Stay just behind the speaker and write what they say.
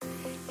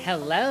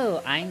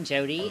Hello, I'm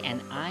Jody,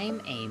 and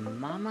I'm a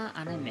mama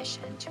on a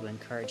mission to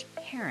encourage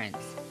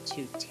parents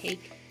to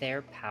take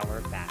their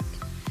power back.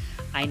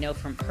 I know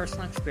from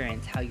personal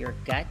experience how your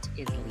gut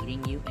is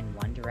leading you in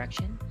one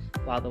direction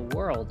while the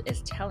world is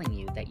telling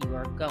you that you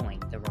are going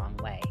the wrong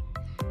way.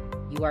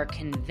 You are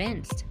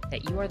convinced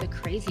that you are the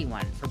crazy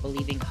one for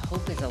believing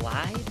hope is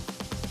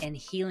alive and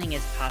healing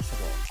is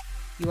possible.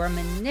 You are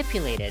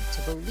manipulated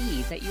to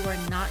believe that you are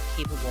not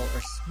capable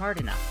or smart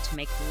enough to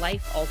make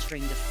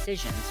life-altering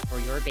decisions for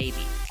your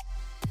baby.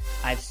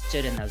 I've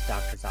stood in those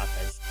doctors'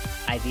 offices.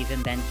 I've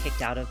even been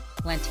kicked out of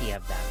plenty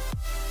of them.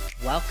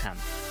 Welcome,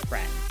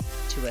 friends,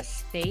 to a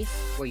space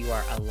where you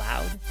are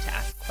allowed to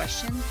ask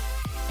questions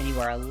and you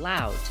are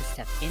allowed to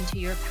step into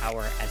your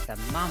power as the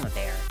mama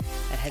bear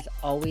that has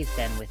always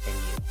been within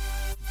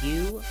you.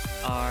 You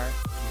are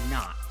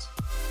not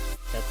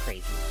the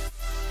crazy one.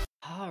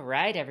 All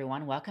right,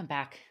 everyone, welcome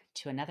back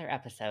to another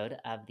episode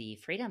of the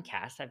Freedom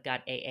Cast. I've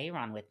got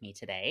Aaron with me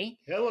today.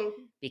 Hello.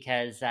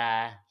 Because,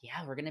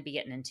 we're going to be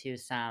getting into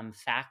some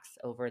facts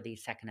over the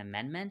Second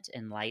Amendment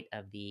in light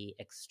of the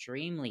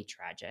extremely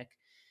tragic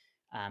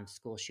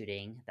school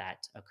shooting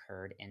that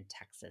occurred in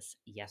Texas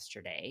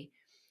yesterday.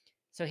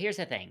 So here's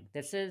the thing.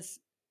 This is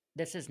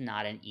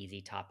not an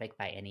easy topic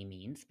by any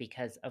means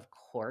because, of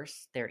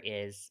course, there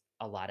is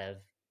a lot of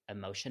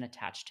emotion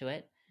attached to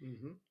it.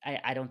 Mm-hmm.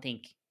 I don't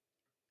think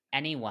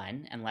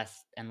anyone,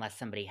 unless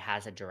somebody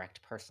has a direct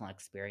personal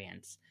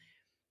experience,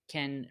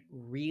 can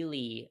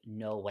really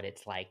know what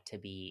it's like to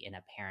be in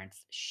a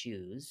parent's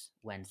shoes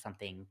when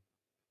something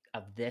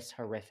of this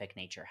horrific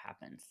nature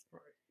happens.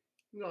 Right.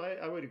 No,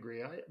 I would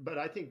agree. But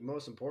I think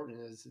most important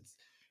is it's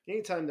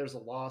anytime there's a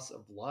loss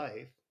of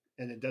life,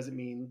 and it doesn't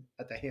mean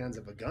at the hands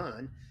of a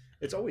gun,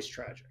 it's always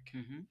tragic.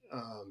 Mm-hmm.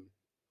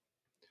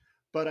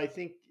 But I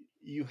think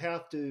you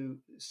have to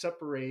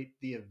separate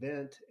the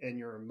event and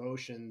your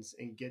emotions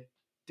and get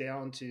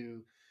down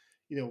to,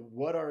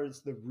 what are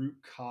the root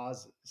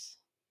causes?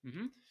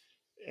 Mm-hmm.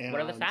 And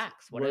what are the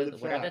facts? What are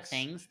the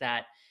things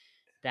that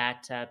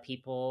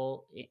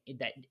people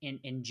that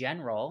in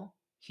general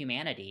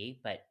humanity,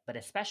 but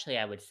especially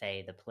I would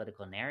say the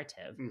political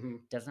narrative mm-hmm.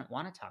 doesn't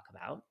want to talk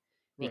about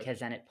because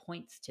then it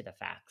points to the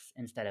facts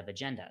instead of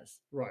agendas.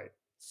 Right.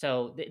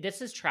 So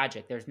this is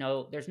tragic. There's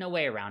no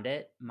way around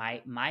it.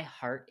 My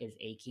heart is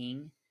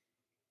aching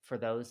for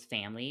those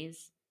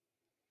families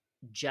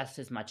just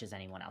as much as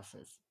anyone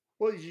else's.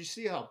 Well, did you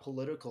see how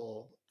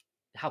quickly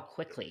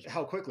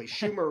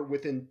Schumer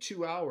within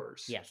 2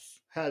 hours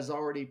yes has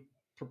already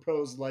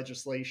proposed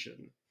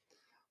legislation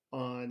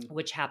on,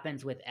 which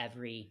happens with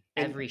every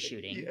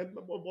shooting.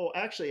 Well,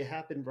 actually it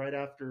happened right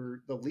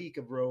after the leak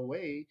of Roe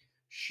Wade.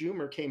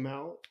 Schumer came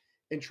out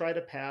and tried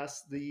to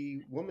pass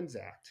the Women's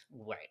Act,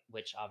 right,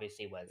 which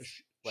obviously was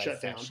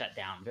shut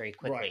down very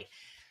quickly. Right.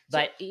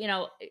 But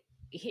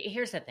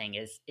here's the thing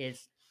is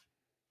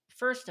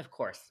first, of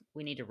course,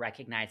 we need to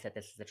recognize that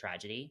this is a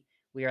tragedy.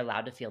 We are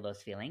allowed to feel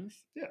those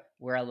feelings. Yeah.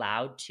 We're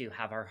allowed to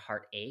have our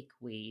heart ache.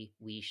 We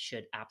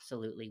should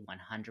absolutely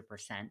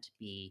 100%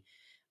 be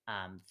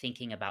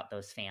thinking about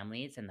those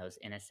families and those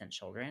innocent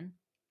children.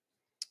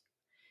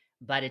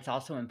 But it's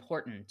also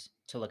important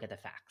to look at the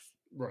facts.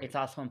 Right. It's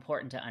also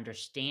important to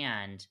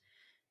understand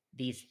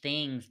these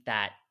things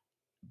that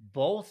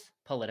both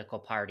political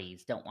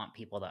parties don't want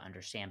people to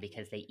understand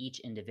because they each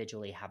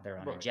individually have their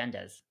own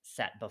agendas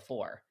set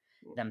before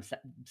them.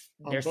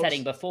 They're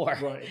setting before.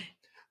 Right.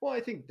 Well, I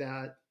think,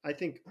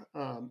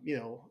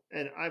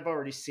 and I've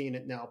already seen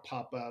it now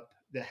pop up,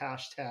 the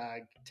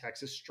hashtag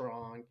Texas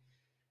Strong.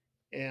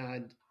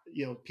 And,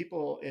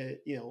 people,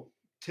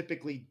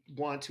 typically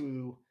want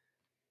to,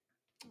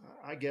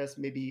 I guess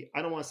maybe,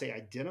 I don't want to say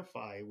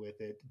identify with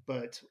it,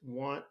 but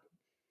want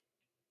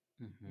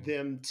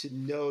them to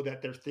know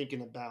that they're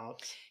thinking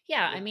about.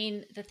 Yeah. I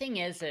mean, the thing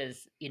is,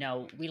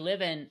 we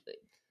live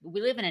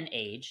in an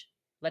age,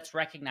 let's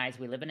recognize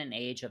we live in an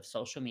age of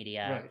social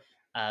media,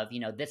 of,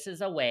 this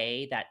is a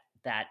way that,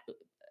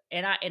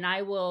 and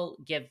I will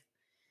give,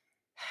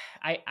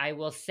 I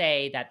will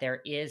say that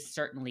there is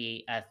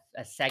certainly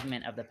a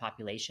segment of the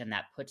population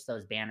that puts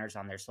those banners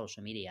on their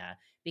social media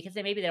because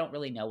maybe they don't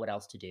really know what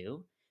else to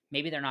do.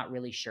 Maybe they're not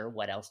really sure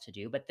what else to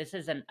do, but this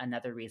is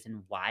another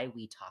reason why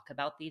we talk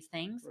about these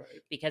things,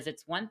 because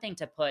it's one thing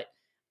to put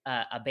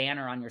a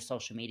banner on your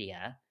social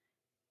media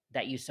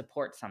that you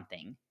support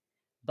something,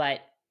 but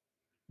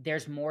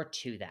there's more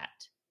to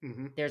that.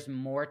 Mm-hmm. There's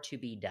more to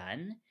be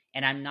done.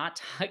 And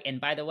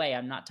and by the way,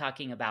 I'm not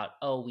talking about,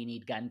 we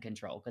need gun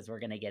control, because we're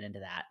going to get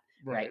into that,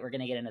 right? We're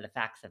going to get into the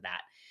facts of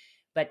that.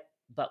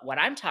 But what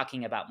I'm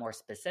talking about more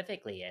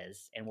specifically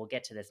is, and we'll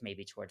get to this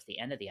maybe towards the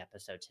end of the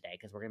episode today,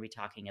 because we're going to be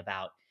talking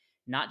about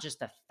not just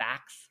the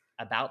facts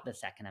about the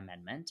Second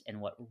Amendment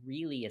and what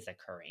really is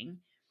occurring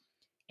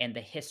and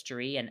the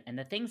history and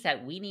the things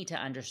that we need to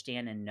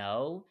understand and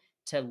know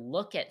to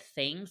look at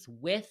things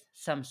with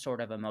some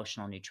sort of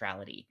emotional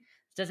neutrality.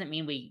 This doesn't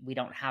mean we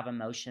don't have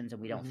emotions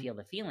and we don't feel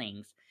the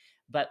feelings,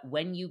 but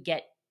when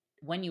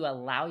you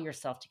allow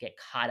yourself to get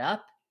caught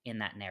up in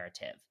that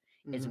narrative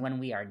is when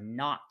we are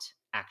not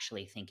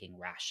actually thinking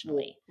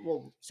rationally.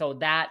 Well, So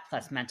that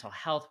plus mental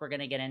health we're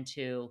going to get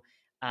into.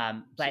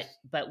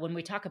 But when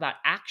we talk about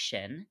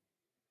action,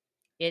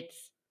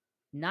 it's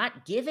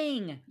not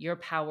giving your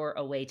power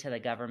away to the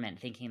government,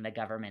 thinking the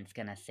government's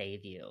going to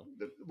save you.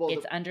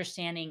 It's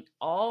understanding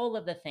all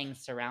of the things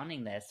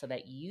surrounding this so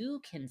that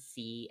you can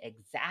see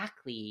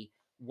exactly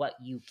what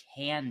you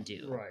can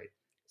do. Right.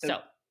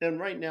 So, and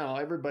right now,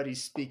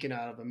 everybody's speaking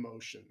out of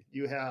emotion.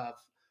 You have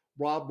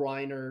Rob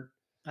Reiner.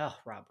 Oh,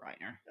 Rob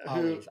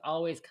Reiner,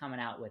 always coming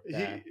out with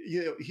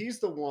he's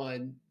the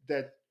one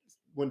that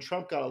when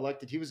Trump got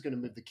elected, he was going to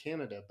move to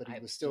Canada, but he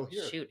was still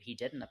here. Shoot, he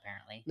didn't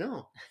apparently.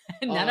 No,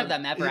 none of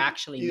them ever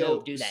actually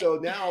moved, do they? So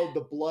now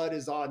the blood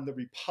is on the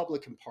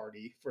Republican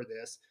Party for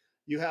this.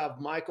 You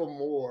have Michael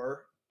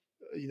Moore,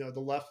 the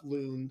left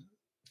loon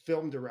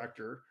film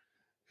director,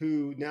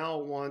 who now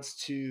wants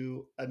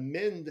to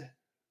amend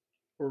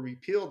or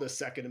repeal the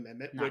Second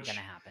Amendment. Not going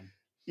to happen.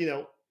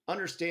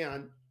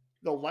 Understand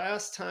the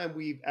last time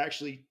we've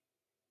actually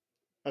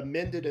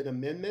amended an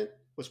amendment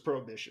was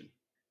Prohibition.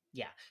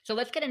 Yeah. So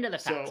let's get into the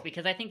facts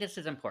because I think this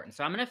is important.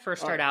 So I'm going to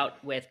first start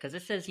out with, because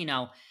this is,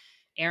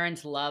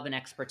 Aaron's love and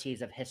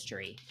expertise of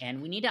history.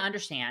 And we need to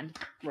understand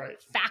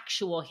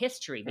factual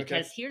history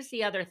because here's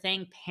the other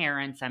thing,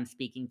 parents, I'm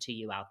speaking to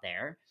you out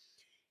there,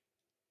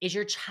 is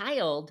your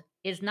child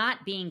is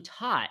not being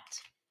taught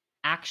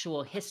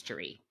actual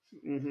history,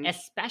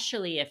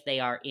 especially if they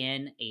are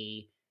in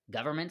a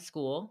government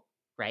school,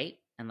 right?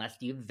 Unless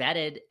you've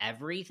vetted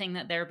everything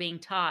that they're being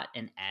taught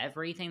and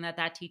everything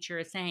that teacher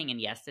is saying.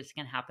 And yes, this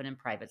can happen in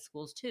private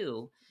schools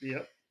too.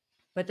 Yep.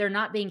 But they're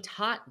not being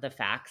taught the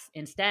facts.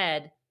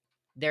 Instead,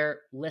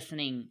 they're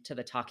listening to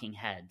the talking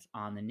heads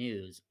on the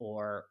news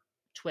or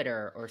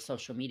Twitter or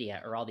social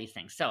media or all these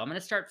things. So I'm going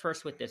to start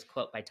first with this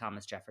quote by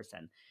Thomas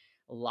Jefferson.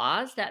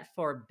 Laws that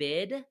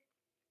forbid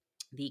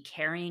the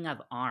carrying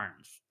of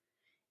arms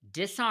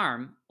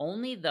disarm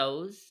only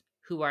those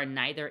who are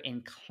neither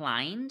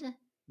inclined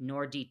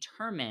nor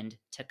determined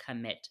to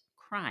commit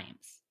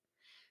crimes.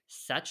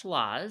 Such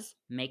laws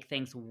make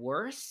things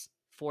worse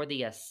for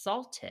the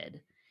assaulted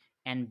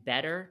and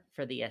better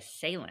for the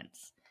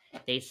assailants.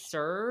 They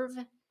serve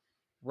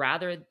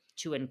rather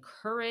to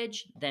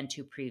encourage than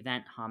to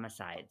prevent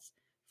homicides.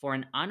 For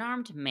an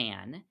unarmed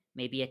man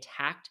may be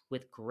attacked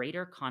with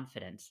greater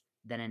confidence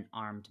than an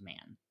armed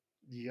man.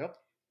 Yep.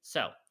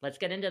 So let's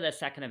get into the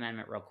Second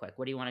Amendment real quick.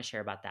 What do you want to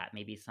share about that?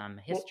 Maybe some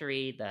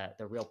history,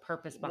 the real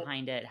purpose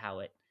behind it, how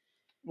it...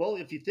 Well,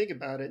 if you think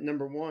about it,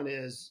 number one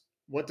is,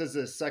 what does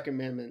the Second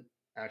Amendment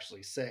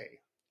actually say?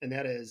 And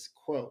that is,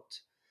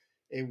 quote,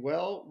 a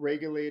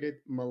well-regulated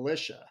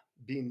militia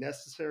being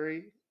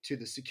necessary to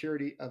the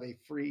security of a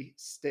free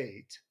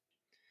state,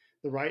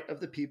 the right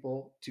of the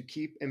people to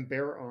keep and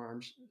bear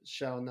arms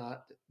shall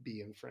not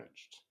be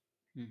infringed.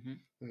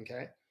 Mm-hmm.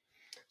 Okay?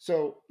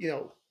 So,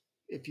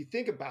 if you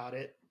think about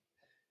it,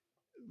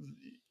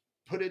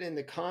 put it in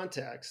the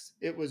context,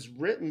 it was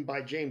written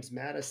by James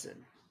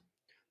Madison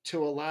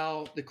to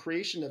allow the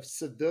creation of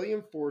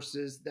civilian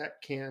forces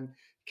that can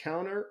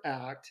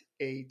counteract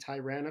a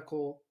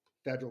tyrannical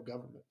federal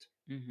government.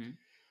 Mm-hmm.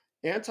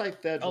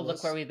 Anti-federalists... Oh,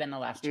 look where we've been the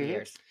last 2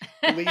 years.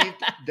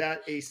 believed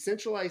that a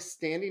centralized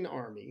standing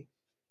army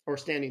or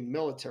standing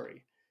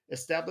military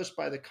established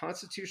by the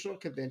Constitutional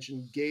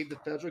Convention gave the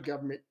federal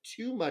government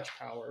too much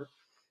power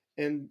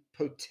and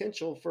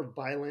potential for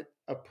violent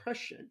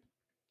oppression.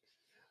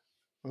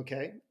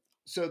 Okay?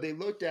 So they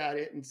looked at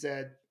it and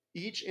said,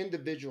 each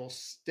individual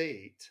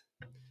state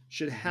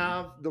should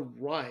have the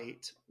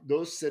right,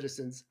 those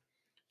citizens,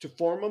 to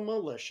form a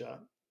militia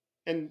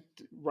and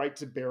right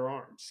to bear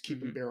arms,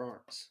 keep and bear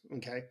arms.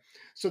 Okay.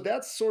 So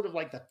that's sort of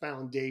like the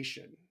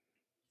foundation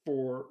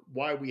for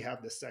why we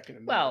have the Second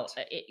Amendment.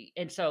 Well,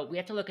 and so we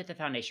have to look at the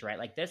foundation, right?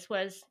 Like this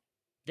is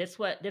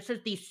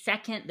the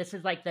second, this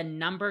is like the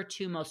number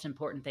 2 most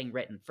important thing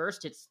written.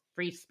 First, it's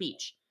free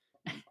speech.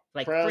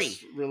 Like press,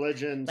 free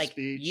religion, like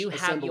speech, you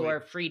have assembly. your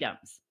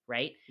freedoms,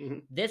 right? Mm-hmm.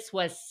 This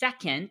was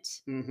second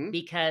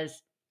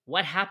because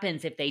what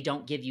happens if they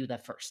don't give you the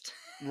first?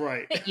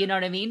 Right. You know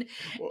what I mean?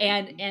 Well,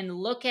 and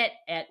look at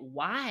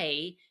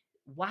why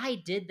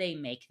did they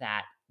make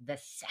that the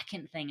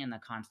second thing in the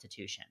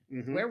Constitution?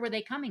 Mm-hmm. Where were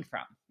they coming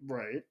from?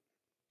 Right.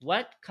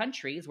 What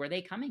countries were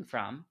they coming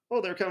from? Oh,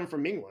 they're coming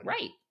from England.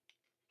 Right.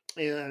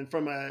 And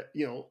from a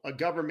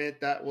government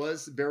that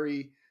was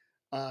very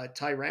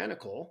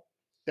tyrannical,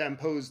 that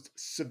imposed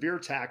severe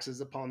taxes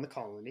upon the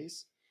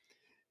colonies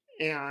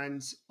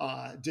and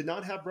did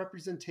not have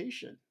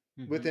representation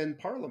within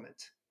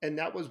Parliament. And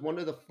that was one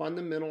of the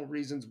fundamental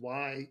reasons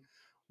why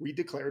we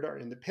declared our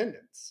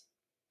independence.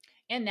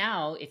 And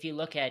now, if you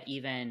look at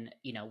even,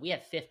 we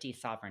have 50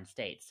 sovereign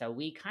states. So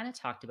we kind of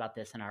talked about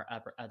this in our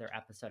other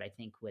episode, I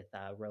think, with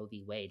Roe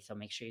v. Wade. So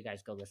make sure you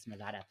guys go listen to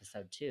that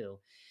episode too.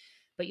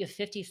 But you have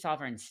 50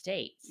 sovereign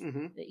states.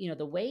 Mm-hmm.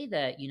 The way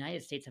the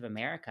United States of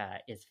America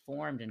is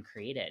formed and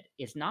created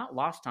is not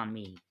lost on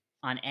me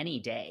on any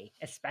day,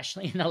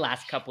 especially in the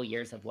last couple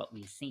years of what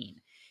we've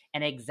seen.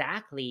 And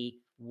exactly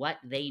what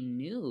they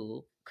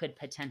knew could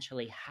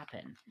potentially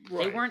happen.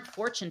 Right. They weren't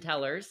fortune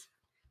tellers,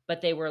 but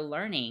they were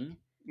learning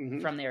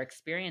Hmm. from their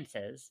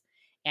experiences.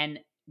 And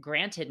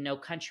granted, no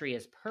country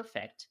is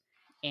perfect,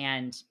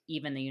 and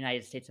even the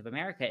United States of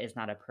America is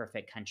not a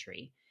perfect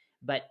country,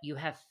 but you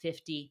have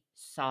 50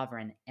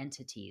 sovereign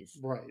entities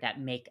Right. that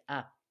make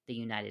up the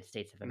United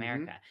States of Hmm.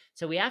 America.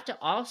 So we have to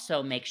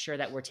also make sure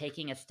that we're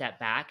taking a step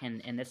back,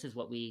 and this is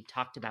what we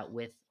talked about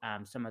with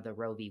some of the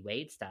Roe v.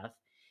 Wade stuff,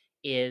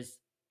 is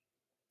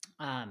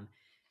um,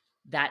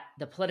 that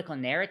the political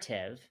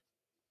narrative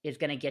is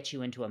going to get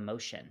you into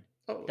emotion.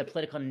 Oh, The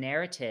political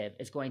narrative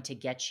is going to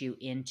get you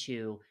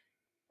into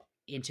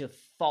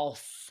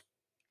false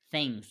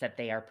things that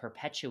they are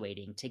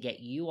perpetuating to get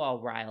you all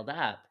riled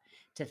up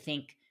to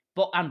think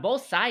on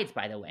both sides,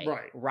 by the way,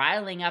 right.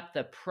 riling up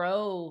the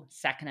pro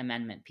Second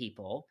Amendment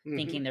people Hmm.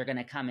 thinking they're going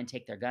to come and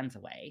take their guns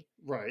away,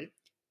 Right.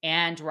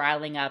 and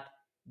riling up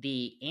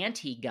the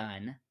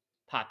anti-gun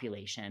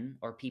population,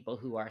 or people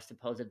who are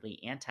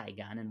supposedly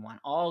anti-gun and want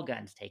all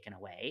guns taken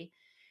away,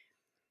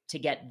 to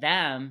get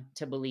them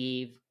to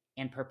believe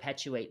and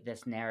perpetuate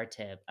this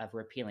narrative of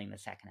repealing the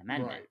Second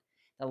Amendment. Right.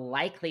 The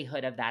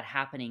likelihood of that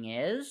happening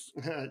is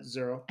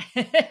Zero.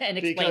 and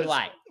explain Because,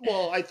 why.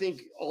 well, I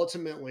think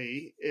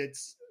ultimately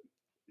it's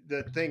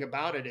the thing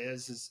about it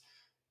is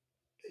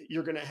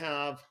you're going to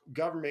have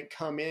government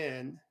come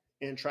in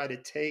and try to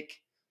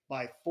take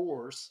by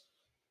force,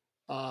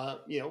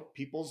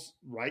 people's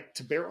right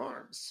to bear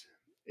arms.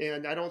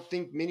 And I don't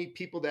think many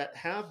people that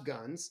have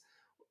guns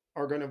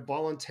are going to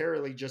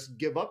voluntarily just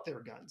give up their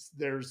guns.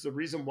 There's a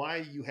reason why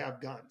you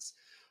have guns.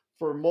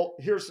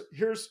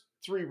 Here's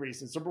three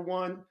reasons. Number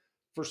one,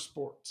 for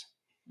sport.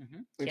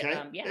 Mm-hmm.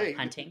 Okay. Yeah,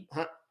 hunting.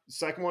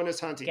 Second one is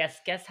hunting.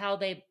 Guess how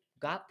they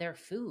got their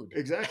food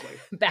Exactly.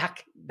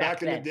 back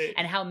in then, the day,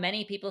 and how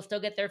many people still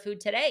get their food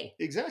today.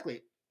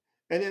 Exactly.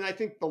 And then I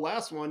think the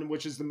last one,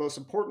 which is the most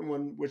important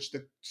one, which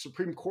the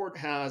Supreme Court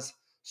has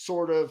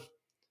sort of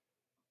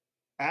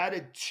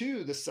added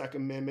to the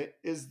Second Amendment,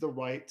 is the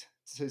right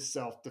to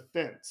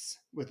self-defense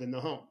within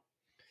the home.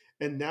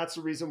 And that's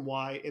the reason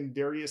why in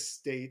various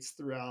states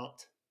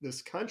throughout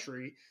this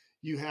country,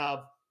 you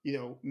have,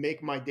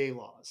 make my day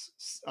laws,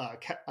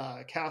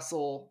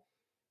 castle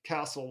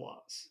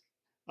laws,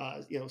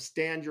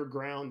 stand your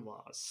ground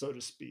laws, so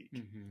to speak,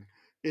 Mm-hmm.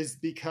 is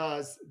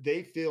because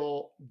they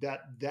feel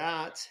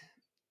that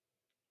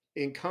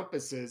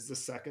encompasses the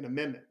Second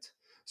Amendment.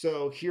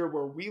 So here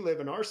where we live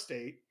in our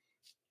state,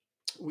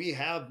 we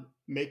have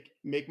make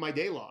my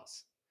day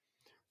laws,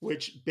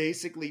 which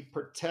basically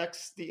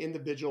protects the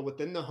individual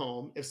within the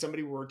home. If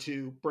somebody were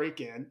to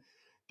break in,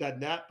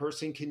 that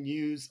person can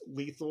use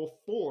lethal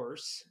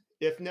force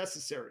if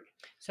necessary.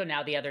 So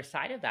now the other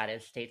side of that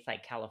is states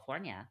like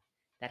California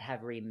that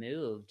have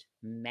removed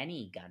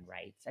many gun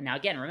rights. And now,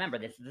 again, remember,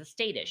 this is a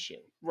state issue.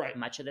 Right.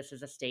 Much of this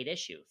is a state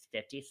issue.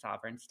 50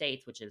 sovereign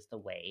states, which is the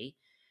way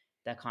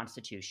the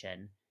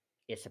Constitution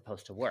is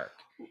supposed to work.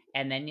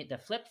 And then the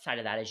flip side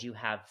of that is you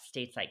have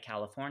states like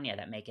California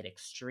that make it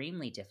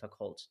extremely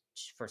difficult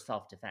for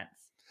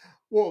self-defense.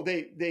 Well,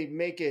 they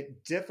make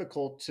it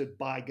difficult to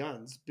buy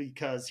guns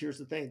because here's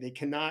the thing: they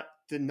cannot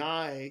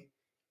deny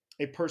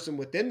a person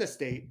within the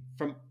state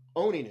from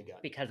owning a gun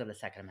because of the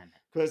Second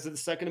Amendment. Because of the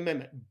Second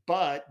Amendment,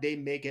 but they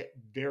make it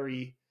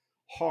very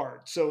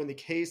hard. So in the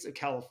case of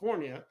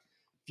California,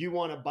 if you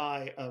want to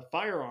buy a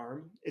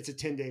firearm, it's a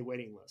 10-day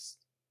waiting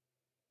list.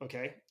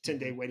 Okay,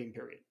 10-day waiting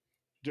period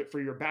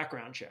for your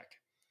background check.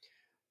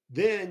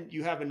 Then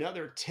you have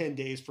another 10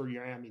 days for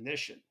your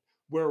ammunition.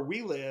 Where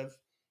we live,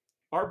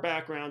 our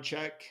background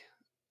check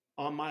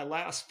on my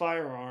last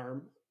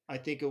firearm, I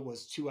think it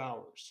was 2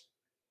 hours.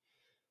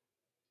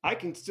 I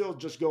can still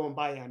just go and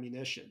buy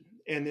ammunition.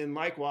 And then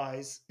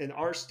likewise, in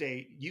our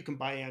state, you can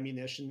buy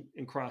ammunition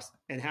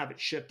and have it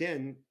shipped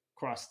in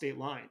across state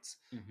lines.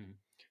 Mm-hmm.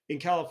 In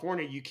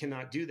California, you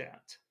cannot do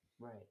that.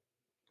 Right.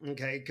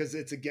 Okay, because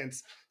it's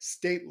against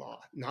state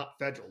law, not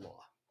federal law.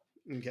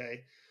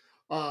 Okay.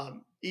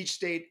 Each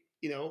state,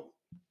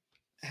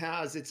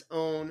 has its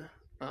own,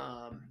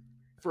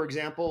 for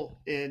example,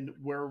 in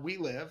where we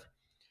live,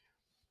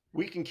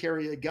 we can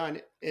carry a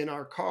gun in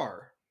our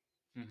car.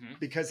 Mm-hmm.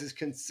 Because it's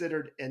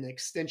considered an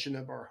extension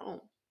of our home.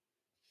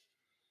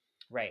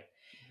 Right.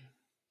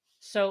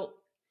 So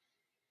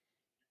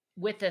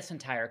with this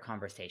entire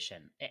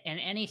conversation,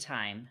 and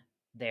anytime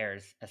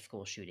there's a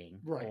school shooting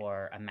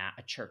or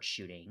a church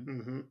shooting,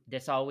 mm-hmm.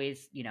 this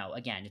always,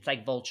 again, it's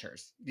like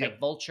vultures. It's like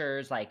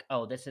vultures, like,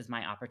 oh, this is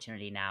my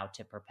opportunity now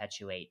to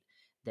perpetuate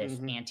this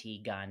mm-hmm.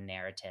 anti-gun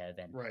narrative.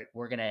 And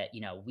we're going to,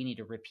 we need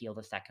to repeal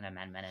the Second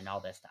Amendment and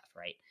all this stuff,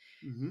 right?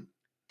 Mm-hmm.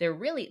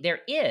 There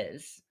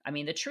is,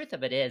 the truth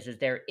of it is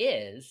there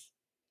is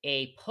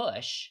a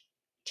push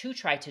to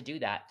try to do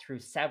that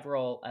through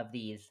several of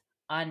these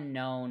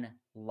unknown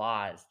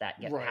laws that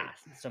get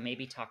passed. So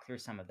maybe talk through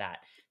some of that.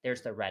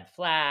 There's the red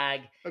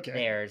flag. Okay.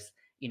 There's,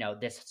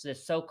 this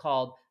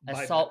so-called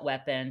assault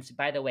weapons.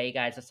 By the way,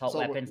 guys, assault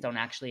weapons don't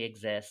actually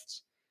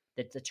exist.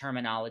 That's the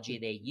terminology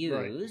they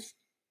use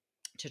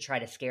to try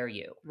to scare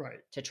you,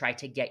 to try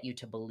to get you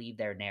to believe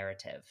their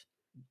narrative.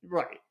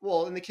 Right.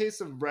 Well, in the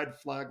case of red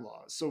flag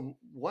laws, so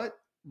what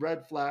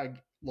red flag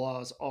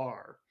laws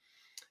are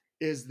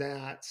is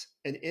that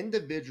an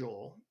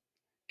individual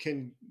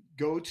can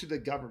go to the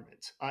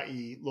government,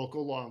 i.e.,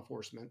 local law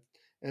enforcement,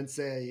 and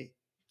say,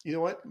 you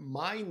know what,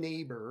 my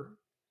neighbor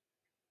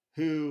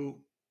who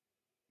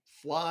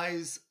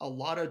flies a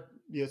lot of,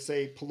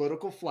 say,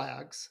 political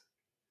flags,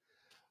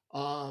 they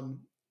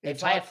and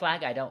fly a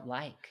flag I don't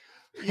like.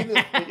 even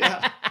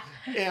yeah,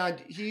 and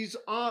he's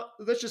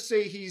let's just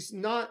say he's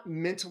not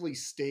mentally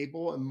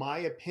stable, in my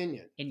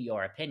opinion. In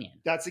your opinion,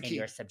 that's the key. In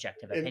your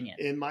subjective opinion.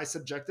 In my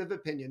subjective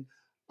opinion,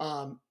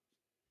 I'm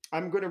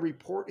going to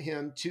report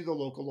him to the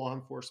local law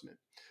enforcement.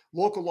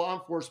 Local law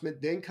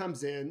enforcement then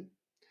comes in.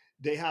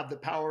 They have the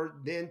power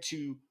then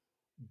to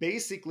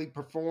basically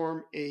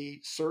perform a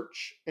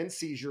search and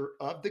seizure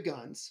of the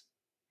guns.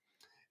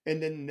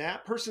 And then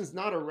that person's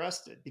not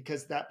arrested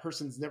because that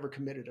person's never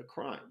committed a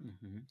crime.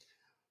 Mm-hmm.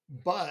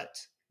 But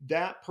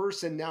that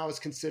person now is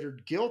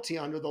considered guilty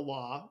under the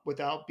law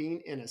without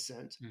being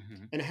innocent,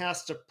 mm-hmm. and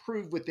has to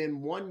prove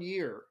within 1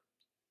 year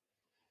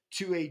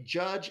to a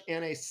judge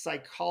and a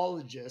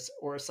psychologist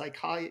or a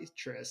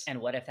psychiatrist. And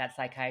what if that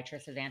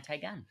psychiatrist is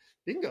anti-gun?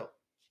 Bingo.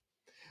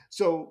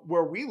 So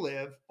where we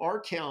live,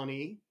 our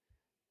county,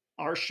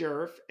 our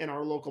sheriff, and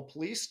our local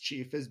police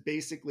chief has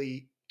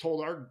basically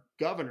told our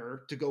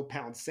governor to go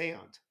pound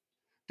sand,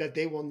 that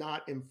they will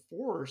not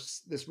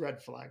enforce this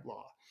red flag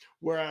law.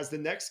 Whereas the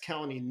next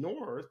county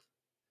north,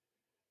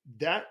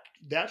 that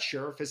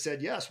sheriff has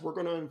said, yes, we're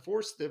going to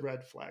enforce the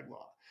red flag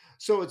law.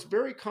 So it's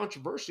very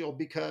controversial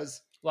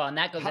because... Well, and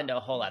that goes into a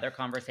whole other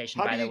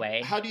conversation, by the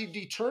way. How do you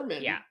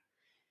determine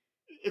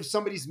if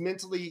somebody's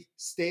mentally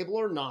stable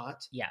or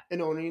not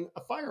in owning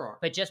a firearm?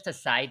 But just a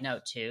side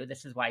note, too,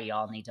 this is why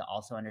y'all need to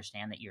also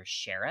understand that your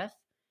sheriff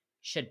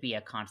should be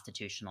a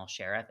constitutional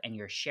sheriff, and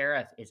your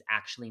sheriff is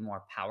actually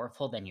more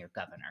powerful than your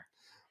governor.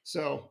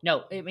 So...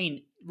 No, I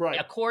mean, right.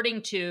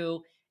 According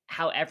to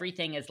how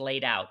everything is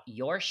laid out,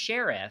 your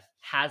sheriff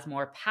has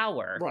more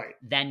power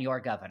than your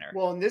governor.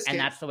 Well, in this case, and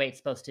that's the way it's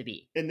supposed to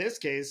be. In this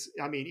case,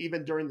 I mean,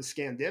 even during the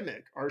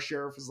scandemic, our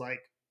sheriff is like,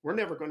 we're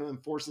never going to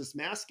enforce this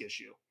mask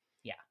issue.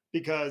 Yeah.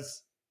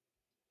 Because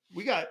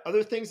we got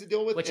other things to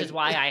deal with. Which is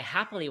why I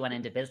happily went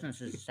into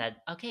businesses and said,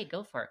 okay,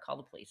 go for it. Call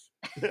the police.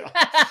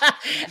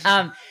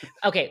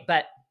 Okay.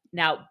 But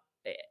now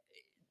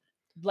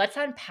let's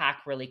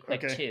unpack really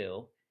quick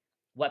too,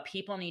 what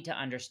people need to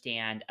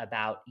understand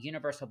about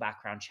universal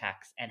background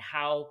checks and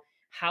how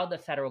the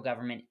federal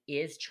government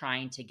is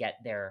trying to get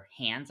their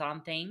hands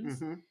on things.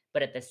 Mm-hmm.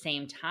 But at the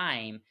same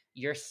time,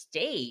 your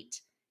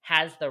state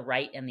has the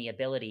right and the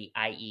ability,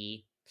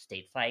 i.e.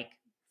 states like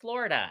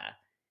Florida,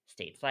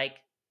 states like,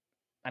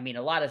 I mean,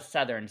 a lot of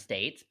southern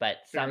states, but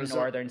some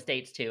northern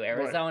states too,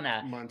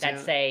 Arizona,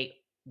 that say,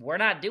 we're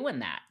not doing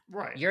that.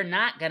 Right. You're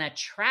not going to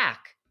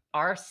track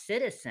our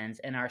citizens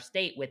in our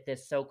state with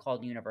this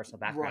so-called universal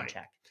background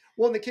check.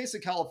 Well, in the case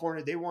of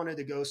California, they wanted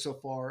to go so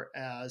far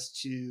as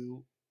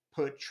to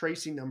put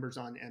tracing numbers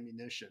on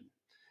ammunition.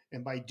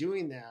 And by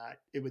doing that,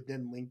 it would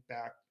then link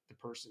back the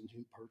person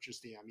who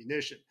purchased the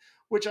ammunition,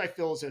 which I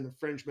feel is an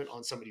infringement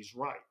on somebody's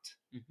right.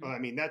 Mm-hmm. I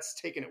mean, that's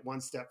taking it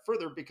one step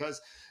further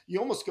because you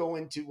almost go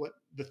into what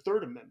the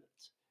Third Amendment,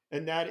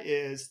 and that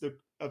is the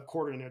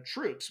quartering of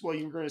troops. Well,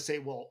 you're going to say,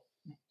 well,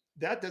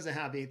 that doesn't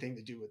have anything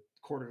to do with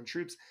quartering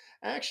troops.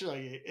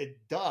 Actually, it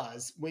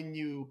does when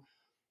you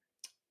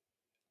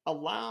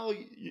allow,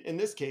 in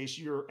this case,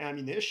 your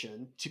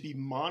ammunition to be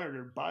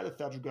monitored by the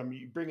federal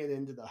government. You bring it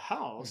into the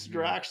house. Mm-hmm.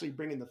 You're actually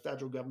bringing the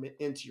federal government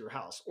into your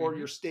house or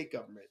your state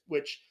government,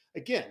 which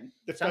again,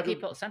 some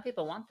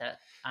people want that.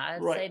 I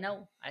say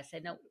no.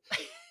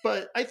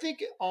 But I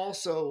think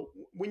also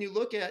when you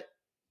look at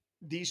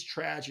these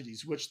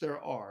tragedies, which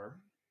there are,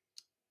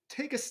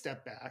 take a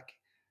step back,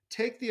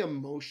 take the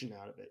emotion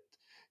out of it.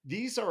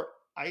 These are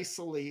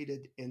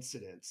isolated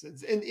incidents.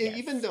 And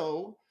even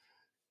though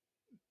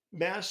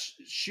mass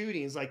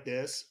shootings like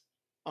this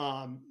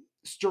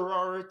stir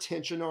our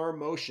attention, our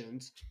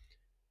emotions,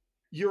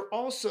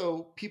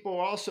 people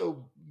are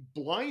also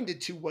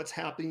blinded to what's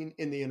happening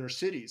in the inner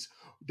cities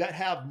that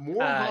have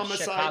more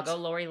homicides. Chicago,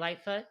 Lori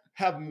Lightfoot.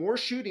 Have more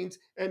shootings.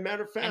 And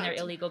matter of fact. And they're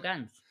illegal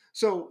guns.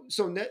 So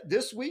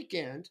this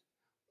weekend,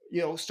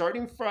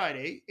 starting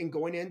Friday and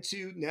going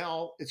into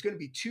now, it's going to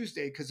be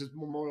Tuesday because it's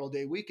Memorial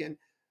Day weekend.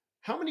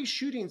 How many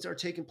shootings are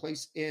taking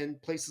place in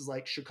places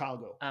like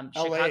Chicago?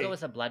 Chicago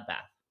is a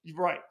bloodbath.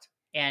 Right.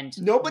 And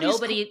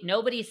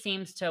nobody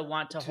seems to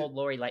want to hold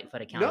Lori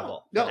Lightfoot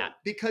accountable for that.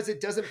 Because it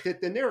doesn't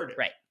fit the narrative.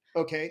 Right.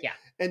 Okay. Yeah.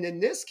 And in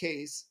this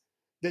case,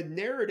 the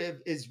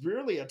narrative is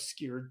really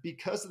obscured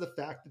because of the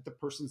fact that the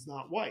person's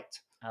not white.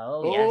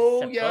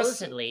 Oh yes,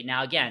 supposedly. Yes.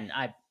 Now again,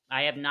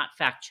 I have not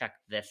fact checked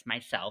this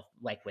myself,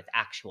 like with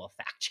actual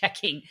fact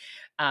checking.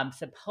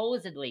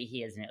 Supposedly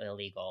he is an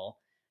illegal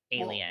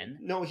alien.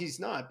 Well, no, he's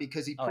not,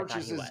 because he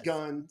purchases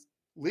guns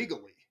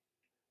legally.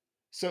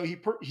 So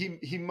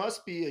he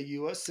must be a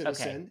U.S.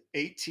 citizen,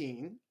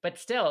 18. But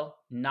still,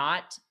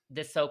 not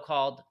the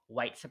so-called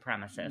white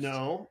supremacist.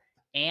 No.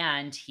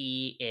 And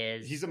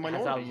he's a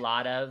minority. Has a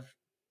lot of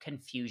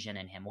confusion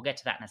in him. We'll get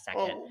to that in a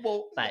second.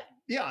 But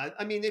yeah,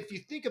 I mean, if you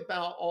think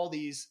about all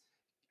these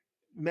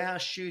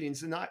mass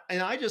shootings, and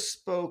I just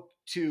spoke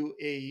to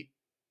a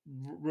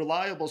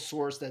reliable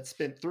source that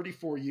spent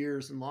 34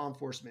 years in law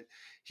enforcement.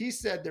 He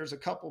said there's a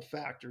couple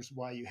factors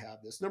why you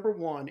have this. Number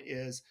one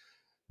is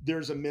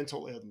there's a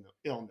mental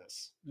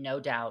illness. No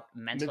doubt,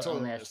 mental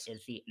illness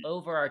is the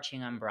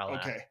overarching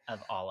umbrella of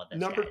all of this.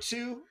 Number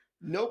two,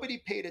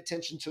 nobody paid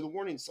attention to the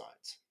warning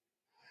signs,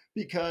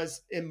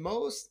 because in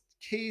most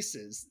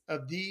cases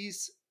of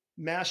these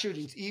mass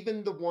shootings,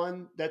 even the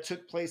one that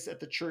took place at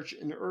the church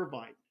in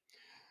Irvine,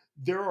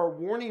 there are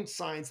warning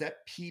signs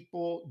that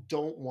people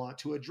don't want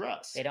to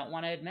address. They don't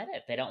want to admit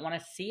it. They don't want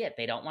to see it.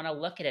 They don't want to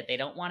look at it. They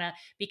don't want to,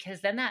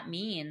 because then that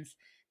means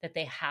that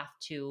they have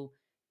to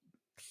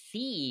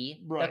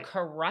see the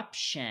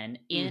corruption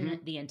in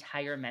the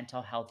entire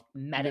mental health,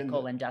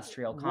 medical,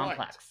 industrial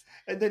complex.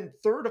 And then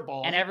third of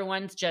all, and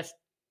everyone's just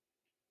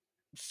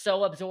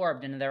so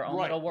absorbed into their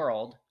own little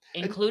world,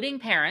 including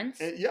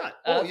parents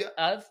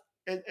of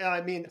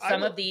I mean,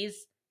 some of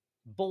these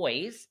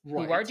boys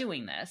who are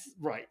doing this.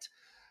 Right.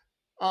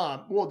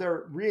 Well,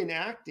 they're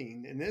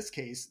reenacting, in this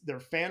case, their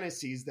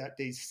fantasies that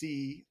they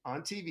see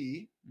on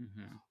TV,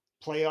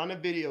 play on the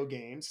video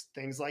games,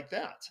 things like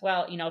that.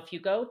 Well, if you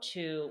go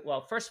to,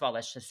 first of all,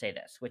 let's just say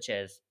this, which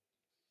is,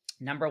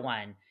 number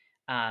one,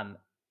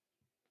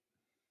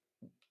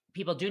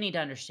 people do need to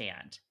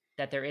understand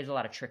that there is a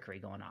lot of trickery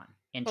going on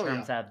in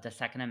terms of the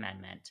Second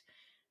Amendment,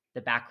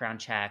 the background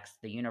checks,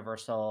 the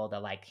universal,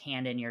 the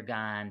hand in your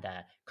gun, the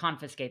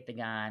confiscate the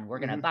gun, we're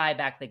going to buy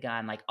back the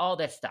gun, all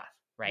this stuff,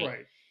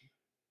 right?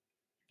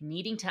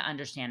 Needing to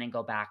understand and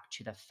go back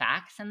to the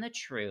facts and the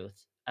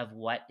truth of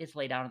what is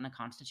laid out in the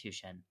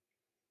Constitution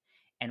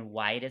and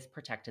why it is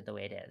protected the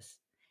way it is,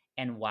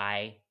 and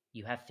why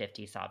you have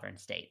 50 sovereign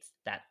states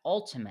that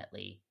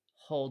ultimately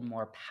hold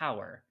more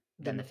power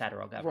than the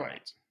federal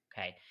government.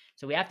 Okay.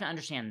 So we have to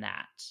understand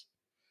that.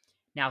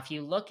 Now, if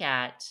you look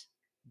at,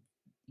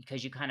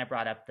 because you kind of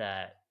brought up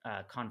the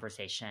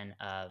conversation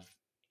of,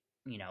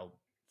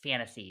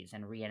 fantasies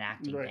and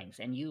reenacting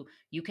things, and you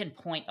can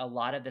point a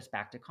lot of this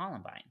back to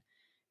Columbine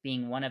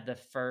being one of the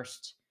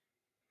first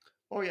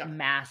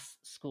mass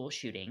school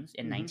shootings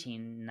in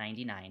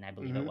 1999, I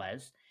believe it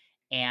was.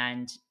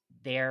 And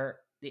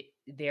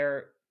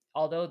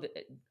although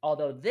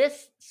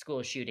this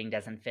school shooting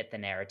doesn't fit the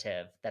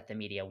narrative that the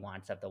media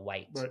wants of the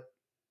white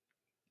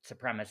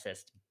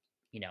supremacist,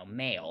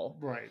 male,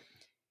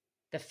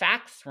 the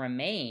facts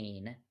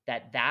remain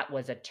that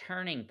was a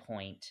turning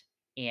point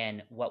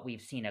in what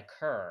we've seen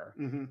occur.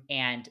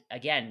 And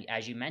again,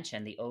 as you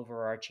mentioned, the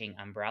overarching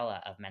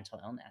umbrella of mental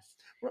illness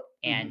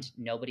and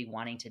nobody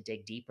wanting to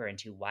dig deeper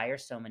into why are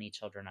so many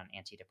children on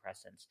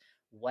antidepressants?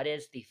 What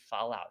is the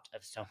fallout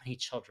of so many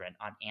children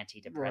on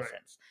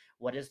antidepressants?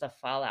 What is the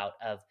fallout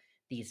of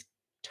these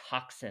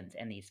toxins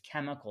and these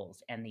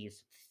chemicals and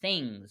these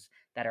things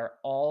that are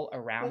all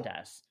around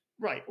us?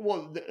 Right.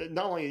 Well,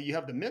 not only you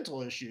have the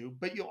mental issue,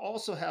 but you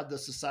also have the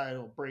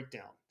societal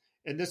breakdown.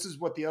 And this is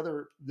what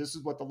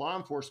the law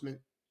enforcement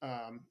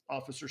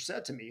officer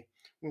said to me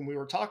when we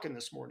were talking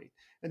this morning.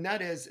 And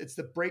that is, it's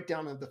the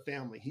breakdown of the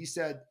family. He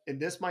said, and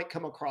this might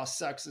come across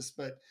sexist,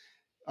 but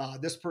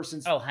this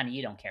person's... Oh, honey,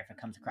 you don't care if it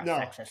comes across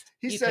sexist.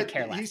 He said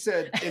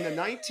in the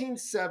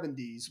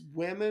 1970s,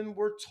 women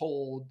were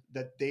told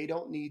that they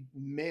don't need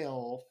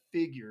male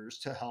figures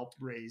to help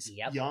raise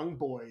young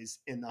boys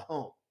in the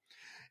home.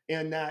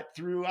 And that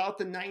throughout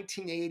the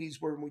 1980s,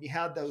 when we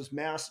had those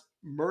mass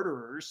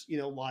murderers,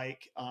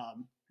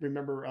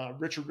 remember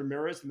Richard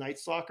Ramirez, the Night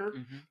Stalker,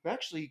 who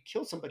actually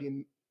killed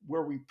somebody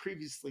where we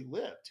previously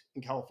lived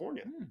in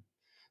California,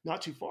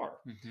 not too far,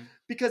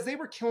 because they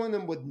were killing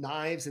them with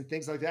knives and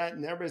things like that.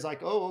 And everybody's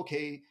like, oh,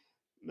 okay,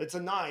 it's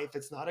a knife.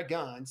 It's not a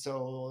gun.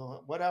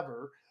 So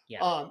whatever.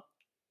 Yeah.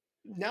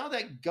 Now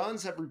that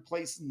guns have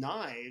replaced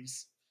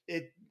knives,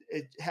 it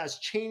has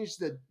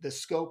changed the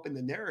scope and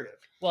the narrative.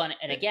 Well,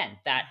 and again,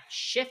 that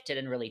shifted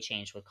and really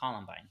changed with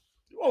Columbine.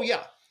 Oh,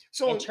 yeah.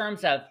 So in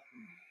terms of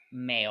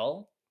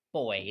male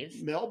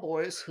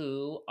boys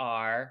who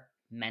are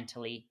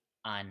mentally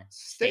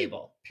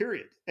unstable,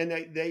 period. And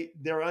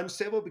they're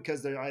unstable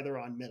because they're either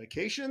on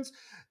medications.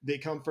 They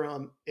come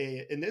from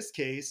in this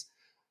case,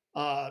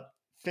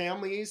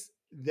 families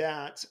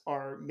that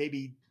are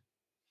maybe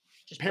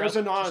parents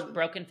are not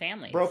broken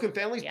families,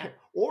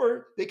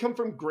 or they come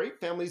from great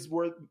families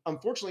where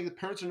unfortunately the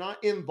parents are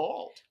not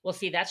involved. Well,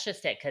 see, that's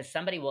just it, because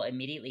somebody will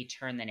immediately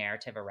turn the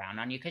narrative around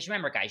on you. Because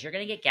remember, guys, you're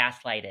going to get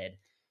gaslighted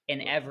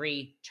in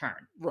every turn.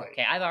 Right.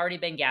 Okay. I've already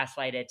been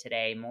gaslighted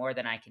today more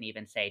than I can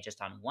even say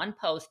just on one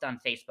post on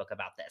Facebook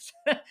about this.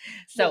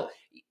 So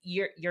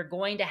you're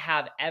going to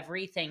have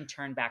everything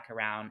turned back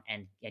around,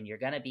 and you're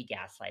going to be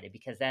gaslighted,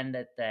 because then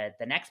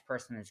the next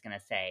person is going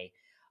to say,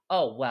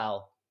 oh,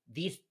 well,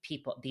 these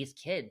people, these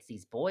kids,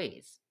 these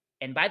boys.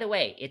 And by the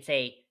way,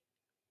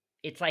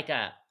 it's like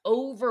a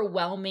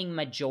overwhelming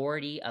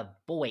majority of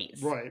boys,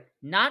 right?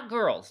 Not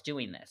girls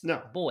doing this.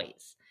 No,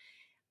 boys,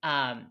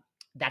 that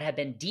have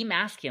been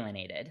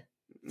demasculinated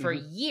for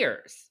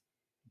years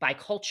by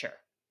culture.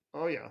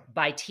 Oh yeah.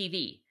 By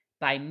TV,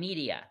 by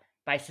media,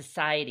 by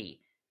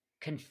society.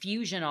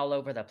 confusion all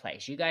over the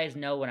place. You guys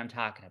know what I'm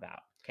talking about.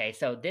 Okay,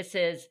 so this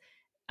is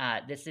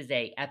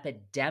a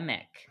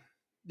epidemic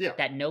Yeah.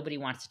 that nobody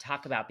wants to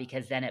talk about,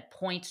 because then it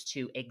points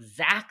to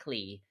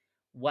exactly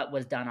what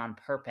was done on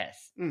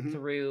purpose Hmm.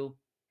 through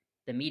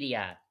the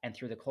media and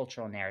through the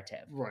cultural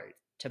narrative Right.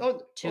 to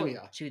Oh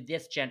yeah.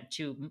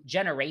 to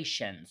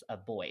generations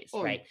of boys,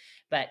 Oh, right?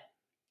 But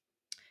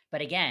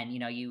again,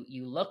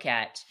 you look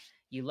at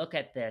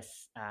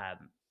this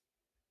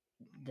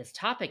this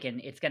topic, and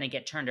it's going to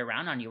get turned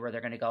around on you, where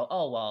they're going to go,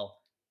 oh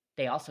well,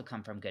 they also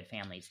come from good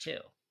families too.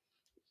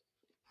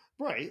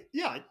 right.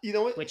 Yeah. You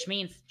know what? Which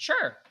means,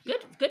 sure,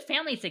 good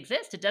families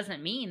exist. It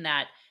doesn't mean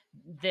that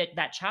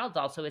that child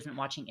also isn't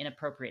watching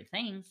inappropriate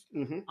things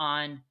Hmm.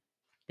 on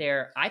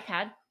their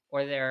iPad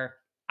or their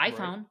Right.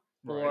 iPhone,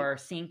 Right. or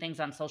seeing things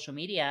on social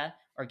media,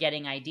 or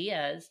getting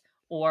ideas.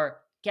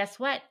 Or guess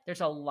what?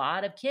 There's a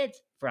lot of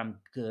kids from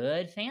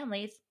good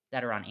families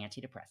that are on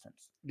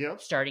antidepressants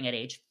Yep. starting at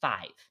age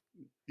 5.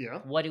 Yeah.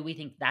 What do we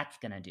think that's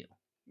going to do?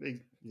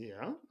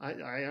 Yeah.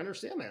 I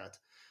understand that.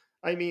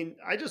 I mean,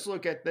 I just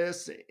look at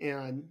this,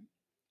 and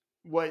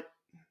what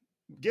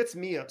gets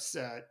me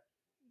upset,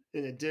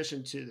 in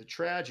addition to the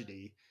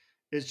tragedy,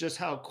 is just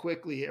how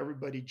quickly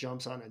everybody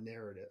jumps on a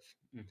narrative.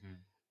 Mm-hmm.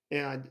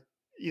 And,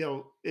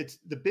 it's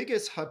the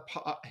biggest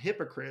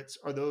hypocrites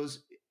are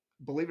those,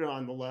 believe it or not,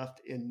 on the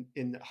left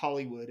in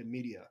Hollywood and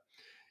media.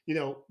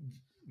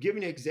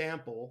 Giving an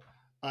example,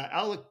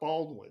 Alec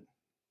Baldwin.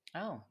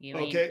 Oh,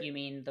 Okay. you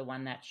mean the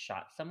one that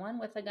shot someone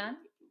with a gun?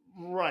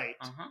 Right.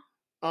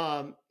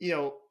 Uh-huh.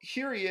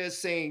 Here he is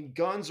saying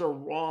guns are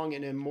wrong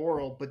and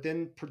immoral, but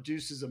then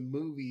produces a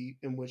movie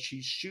in which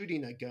he's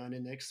shooting a gun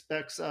and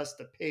expects us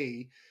to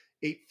pay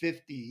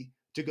 $850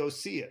 to go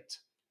see it.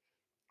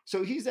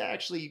 So he's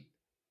actually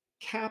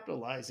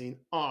capitalizing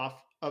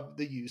off of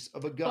the use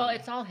of a gun. Well,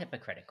 it's all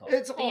hypocritical.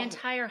 The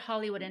entire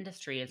Hollywood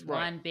industry is right.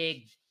 one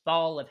big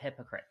ball of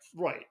hypocrites.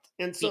 Right.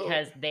 And so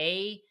because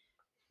they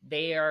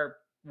are,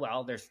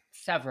 well, there's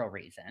several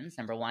reasons.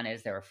 Number one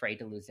is they're afraid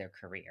to lose their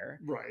career.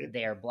 Right.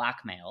 They are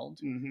blackmailed.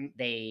 Mm-hmm.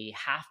 They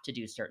have to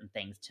do certain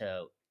things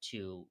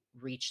to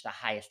reach the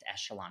highest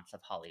echelons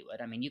of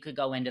Hollywood. I mean, you could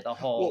go into the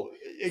whole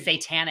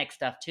satanic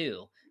stuff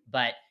too,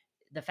 but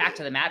the fact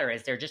of the matter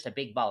is they're just a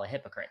big ball of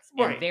hypocrites.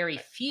 Right. And very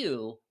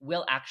few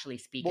will actually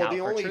speak out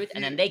for truth,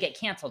 and then they get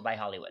canceled by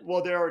Hollywood.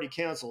 Well, they're already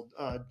canceled.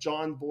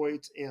 Jon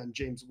Voight and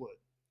James Wood.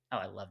 Oh,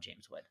 I love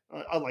James Wood.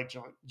 I like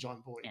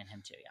Jon Voight. And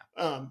him too,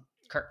 yeah.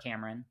 Kirk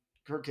Cameron.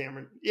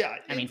 Yeah.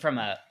 I mean, from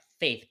a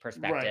faith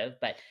perspective.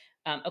 Right.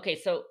 But, okay,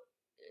 so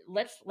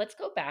let's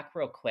go back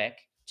real quick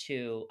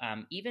to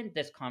even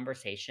this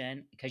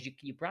conversation, because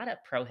you brought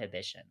up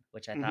prohibition,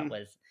 which I thought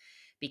was,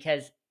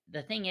 because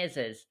the thing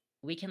is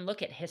we can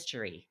look at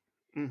history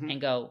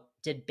and go,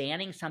 did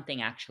banning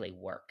something actually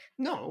work?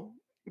 No,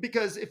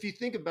 because if you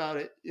think about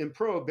it, in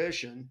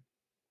prohibition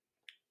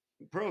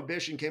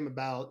came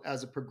about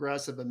as a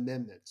progressive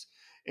amendment,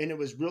 and it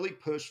was really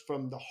pushed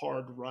from the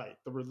hard right,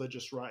 the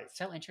religious right.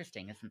 So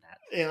interesting, isn't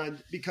that?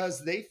 And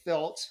because they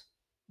felt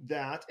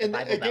that, and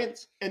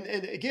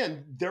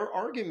again, their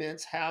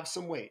arguments have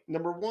some weight.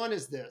 Number one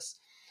is this: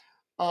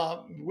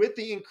 with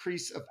the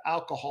increase of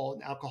alcohol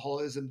and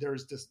alcoholism,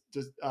 there's this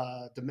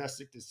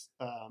domestic,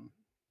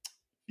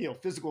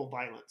 physical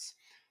violence.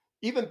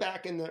 Even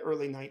back in the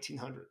early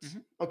 1900s. Mm-hmm.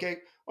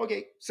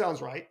 Okay,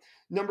 sounds right.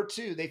 Number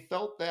two, they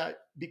felt that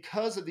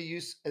because of the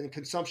use and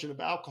consumption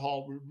of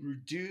alcohol would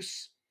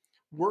reduce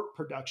work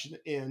production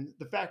in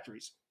the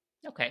factories.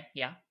 Okay,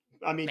 yeah.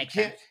 I mean,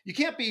 you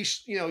can't be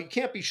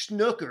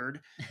snookered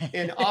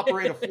and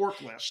operate a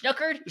forklift.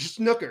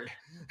 Snookered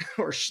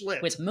or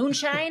Schlitz. With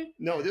moonshine?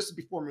 No, this is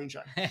before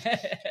moonshine.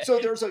 So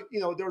there's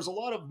a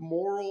lot of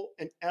moral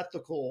and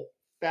ethical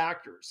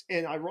factors.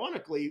 And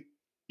ironically,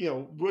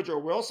 Woodrow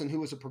Wilson, who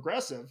was a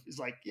progressive, is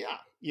like, yeah,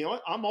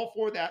 I'm all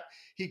for that.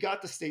 He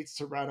got the states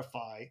to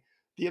ratify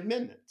the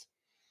amendment.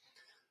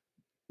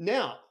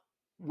 Now,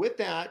 with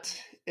that,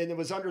 and it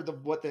was under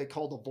what they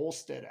call the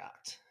Volstead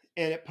Act,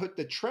 and it put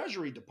the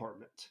Treasury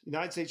Department,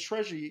 United States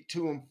Treasury,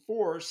 to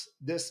enforce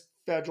this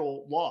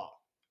federal law,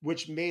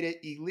 which made it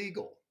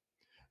illegal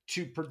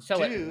to produce.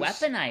 So it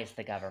weaponized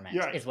the government,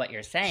 is what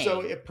you're saying.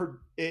 So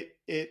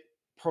it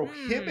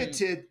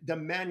prohibited the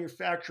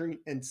manufacturing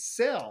and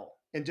sale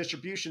and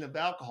distribution of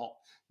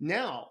alcohol.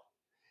 Now,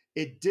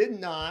 it did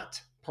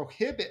not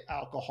prohibit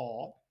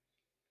alcohol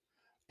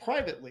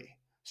privately.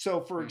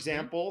 So, for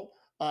example,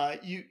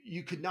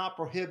 you could not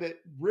prohibit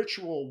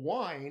ritual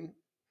wine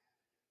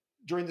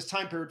during this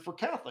time period for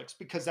Catholics,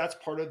 because that's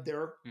part of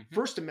their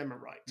First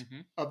Amendment right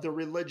of their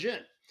religion.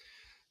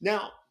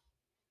 Now,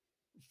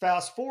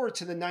 fast forward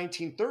to the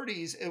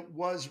 1930s, it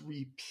was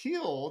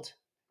repealed,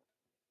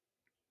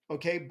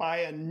 by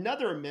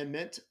another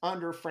amendment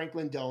under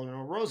Franklin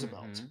Delano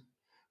Roosevelt,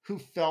 who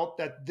felt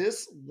that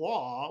this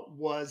law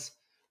was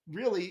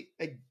really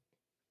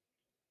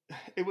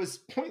it was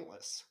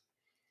pointless.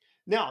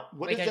 Now,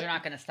 because you're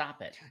not going to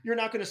stop it. You're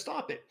not going to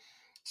stop it.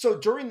 So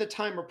during the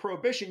time of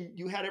Prohibition,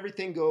 you had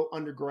everything go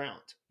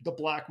underground, the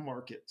black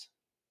market.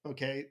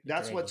 Okay,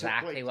 that's That's what took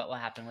exactly place. what will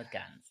happen with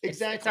guns.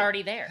 Exactly. It's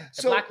already there.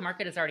 The So, black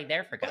market is already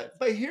there for guns.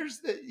 but here's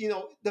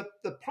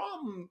the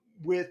problem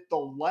with the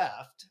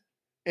left,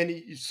 and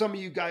some of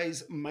you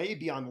guys may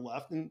be on the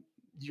left, and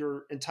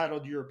you're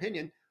entitled to your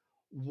opinion.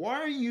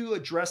 Why are you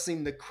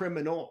addressing the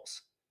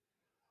criminals?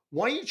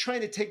 Why are you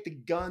trying to take the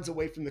guns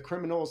away from the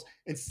criminals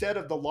instead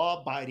of the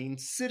law-abiding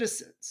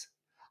citizens?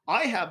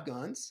 I have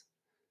guns.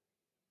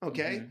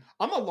 Okay,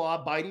 I'm a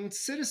law-abiding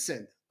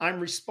citizen. I'm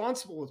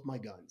responsible with my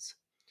guns.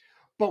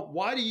 But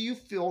why do you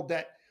feel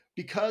that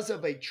because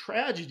of a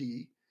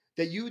tragedy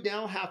that you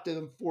now have to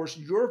enforce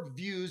your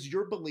views,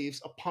 your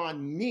beliefs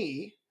upon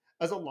me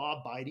as a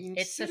law-abiding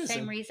It's citizen? the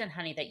same reason,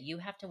 honey, that you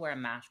have to wear a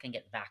mask and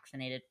get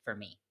vaccinated for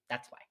me.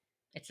 That's why.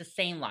 It's the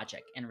same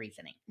logic and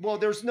reasoning. Well,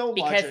 there's no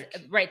logic.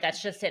 Right,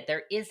 that's just it.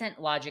 There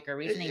isn't logic or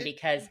reasoning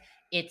because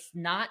it's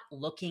not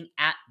looking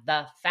at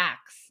the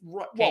facts.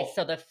 Right, okay, well,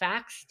 so the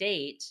facts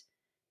state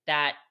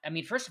that, I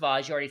mean, first of all,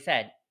 as you already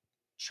said,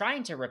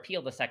 trying to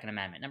repeal the Second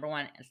Amendment. Number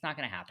one, it's not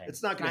going to happen.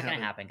 It's not going to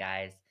happen,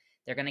 guys.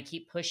 They're going to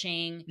keep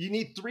pushing. You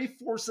need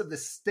 3/4 of the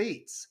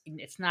states.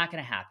 It's not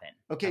going to happen.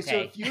 Okay, so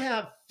if you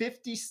have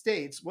 50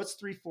 states, what's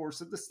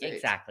 3/4 of the states?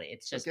 Exactly.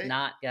 It's just Okay.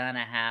 not going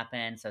to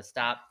happen. So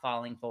stop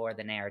falling for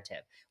the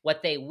narrative.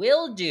 What they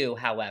will do,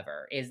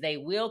 however, is they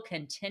will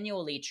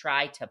continually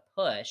try to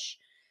push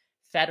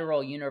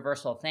federal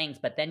universal things,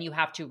 but then you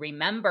have to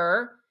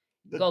remember,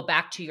 go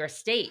back to your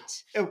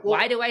state.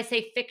 Why do I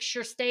say fix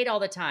your state all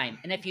the time?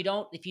 And if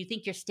you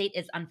think your state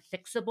is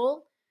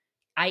unfixable,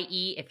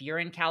 i.e., if you're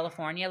in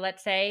California,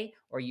 let's say,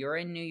 or you're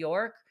in New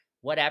York,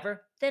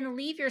 whatever, then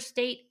leave your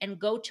state and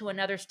go to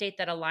another state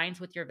that aligns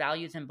with your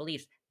values and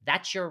beliefs.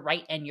 That's your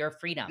right and your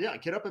freedom. Yeah,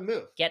 get up and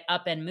move. Get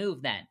up and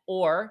move then,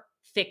 or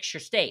fix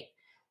your state.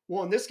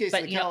 Well, in this case,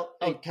 in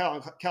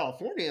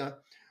California,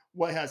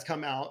 what has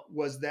come out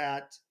was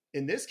that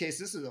in this case,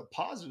 this is a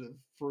positive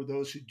for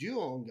those who do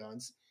own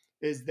guns,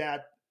 is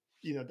that,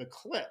 the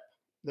clip,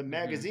 the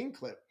magazine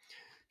clip,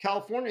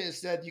 California has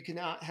said you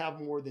cannot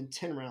have more than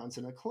 10 rounds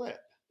in a clip.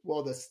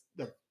 Well,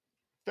 the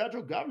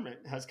federal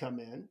government has come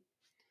in.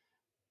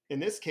 In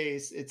this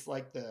case, it's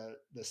like the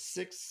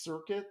Sixth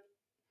Circuit.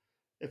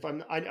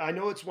 I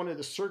know it's one of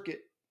the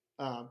circuit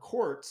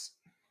courts,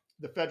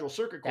 the federal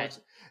circuit courts.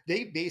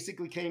 They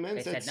basically came in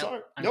and said,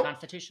 sorry,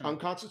 unconstitutional.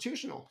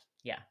 Unconstitutional.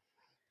 Yeah.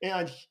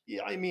 And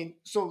I mean,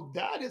 so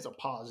that is a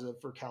positive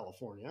for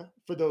California,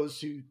 for those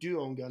who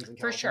do own guns in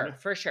California.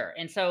 For sure.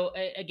 And so,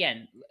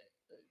 again,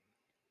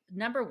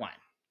 number one,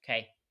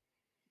 okay,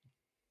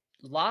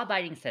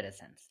 law-abiding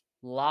citizens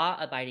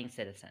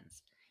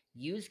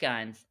use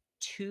guns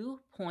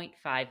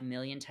 2.5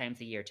 million times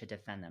a year to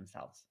defend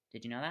themselves.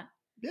 Did you know that?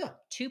 Yeah.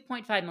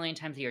 2.5 million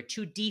times a year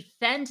to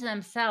defend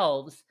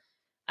themselves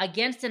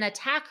against an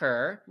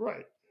attacker,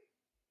 right,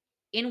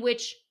 in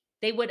which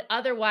they would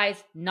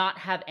otherwise not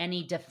have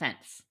any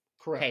defense.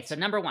 Correct. Okay, so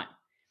number one,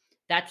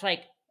 that's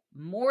like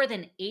more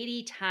than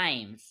 80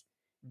 times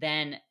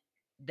than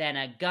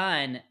a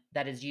gun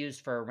that is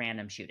used for a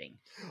random shooting.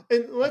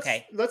 And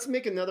let's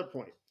make another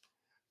point.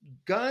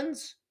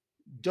 Guns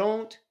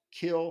don't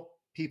kill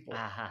people.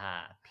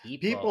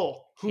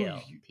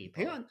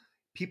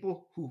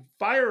 People who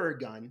fire a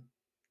gun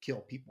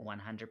kill people.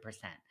 100%.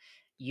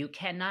 You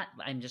cannot,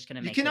 I'm just going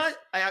to make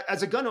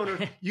as a gun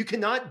owner, you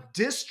cannot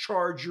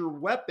discharge your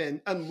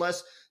weapon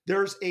unless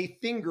there's a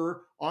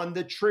finger on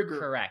the trigger.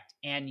 Correct.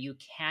 And you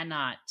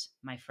cannot,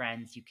 my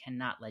friends, you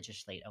cannot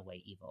legislate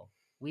away evil.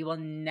 We will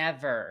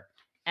never,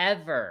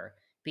 ever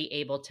be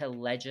able to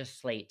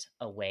legislate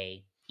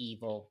away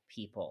evil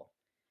people.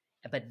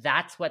 But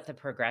that's what the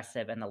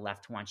progressive and the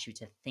left wants you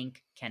to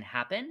think can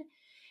happen.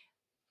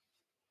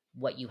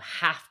 What you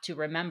have to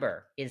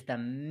remember is the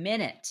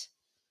minute,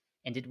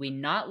 and did we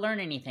not learn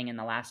anything in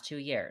the last 2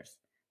 years?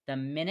 The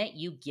minute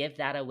you give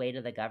that away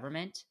to the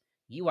government,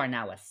 you are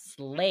now a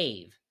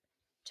slave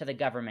to the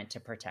government to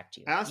protect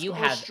you. You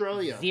have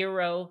Australia.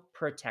 Zero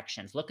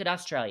protections. Look at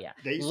Australia.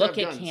 Look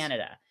at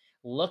Canada.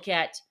 Look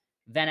at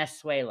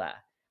Venezuela.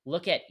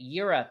 Look at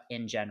Europe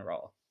in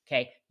general.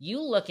 Okay. You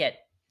look at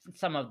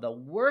some of the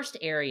worst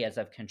areas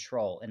of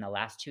control in the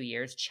last 2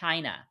 years.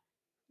 China,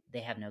 they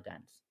have no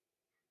guns.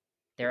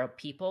 Their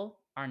people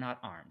are not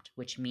armed,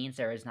 which means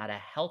there is not a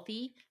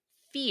healthy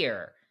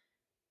fear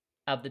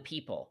of the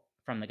people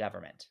from the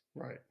government.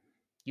 Right.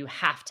 You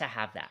have to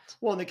have that.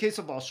 Well, in the case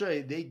of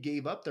Australia, they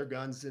gave up their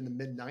guns in the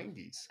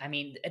mid-90s. I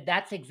mean,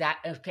 that's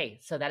okay.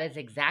 So that is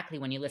exactly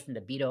when you listen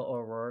to Beto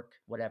O'Rourke,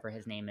 whatever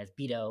his name is,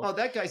 Beto. Oh,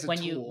 that guy's a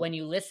tool. When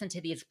you listen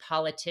to these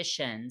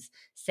politicians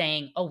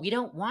saying, "Oh, we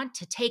don't want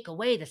to take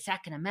away the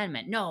Second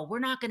Amendment. No, we're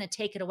not going to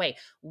take it away.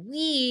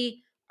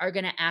 We are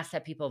going to ask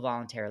that people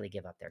voluntarily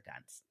give up their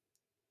guns."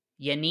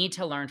 You need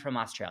to learn from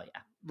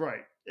Australia.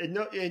 Right.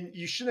 And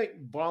you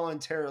shouldn't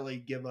voluntarily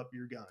give up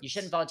your guns. You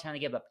shouldn't voluntarily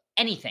give up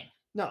anything.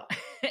 No.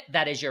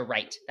 That is your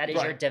right. That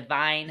is your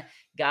divine,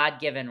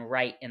 God-given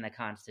right in the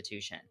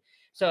Constitution.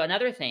 So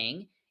another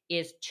thing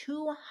is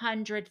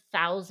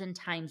 200,000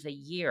 times a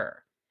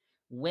year,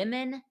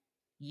 women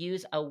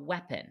use a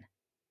weapon,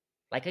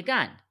 like a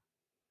gun,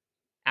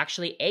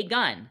 actually a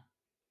gun,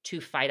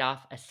 to fight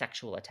off a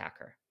sexual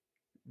attacker.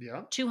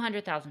 Yeah.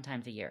 200,000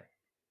 times a year,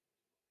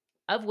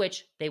 of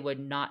which they would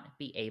not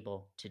be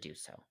able to do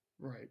so.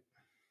 Right.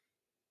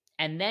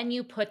 And then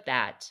you put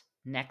that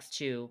next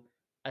to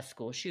a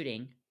school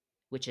shooting,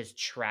 which is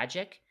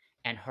tragic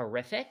and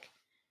horrific,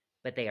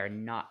 but they are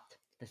not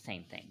the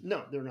same thing.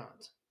 No, they're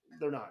not.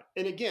 They're not.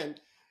 And again,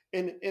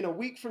 in a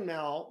week from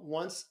now,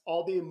 once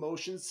all the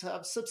emotions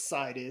have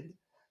subsided,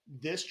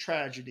 this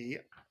tragedy,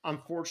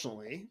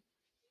 unfortunately,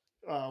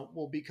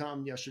 will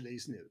become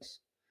yesterday's news.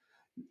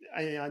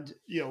 And,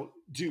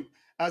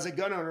 as a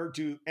gun owner,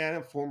 and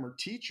a former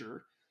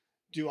teacher,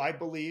 do I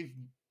believe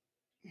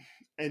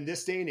in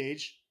this day and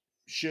age,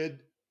 should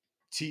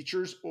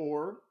teachers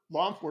or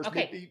law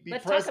enforcement be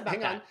present?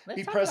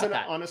 Be present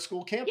on a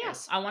school campus.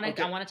 Yes, I want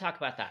to talk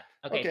about that.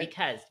 Okay,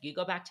 because you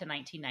go back to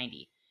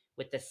 1990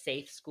 with the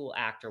Safe School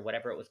Act, or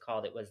whatever it was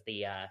called. It was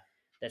the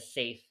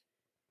Safe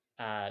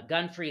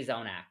Gun-Free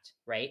Zone Act,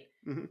 right?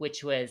 Mm-hmm.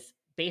 Which was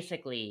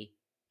basically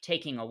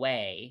taking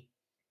away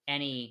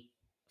any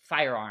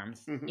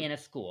firearms in a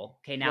school.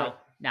 Okay,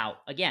 now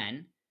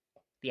again,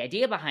 the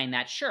idea behind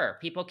that, sure,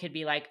 people could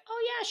be like,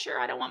 "Oh yeah, sure,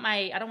 I don't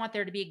want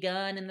there to be a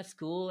gun in the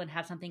school and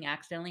have something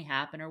accidentally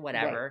happen or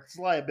whatever." Right. It's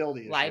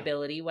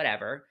liability,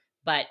 whatever.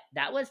 But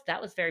that was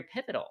very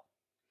pivotal.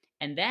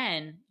 And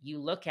then you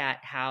look at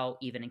how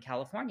even in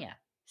California,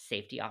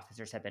 safety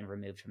officers have been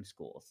removed from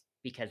schools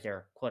because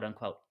they're quote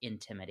unquote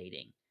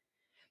intimidating.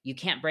 You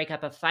can't break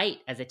up a fight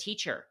as a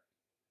teacher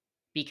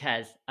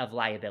because of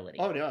liability.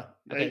 Oh yeah.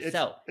 Okay,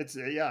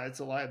 it's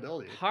a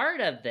liability.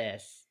 Part of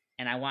this,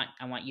 and I want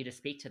you to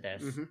speak to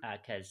this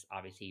because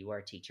obviously you are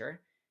a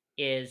teacher,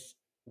 is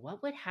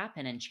what would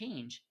happen and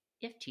change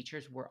if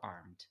teachers were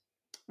armed?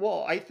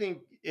 Well, I think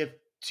if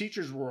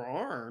teachers were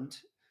armed,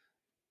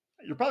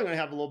 you're probably going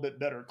to have a little bit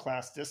better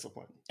class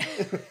discipline.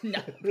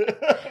 No.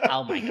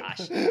 Oh my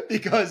gosh.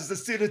 Because the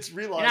students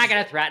realize you're not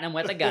going to threaten them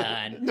with a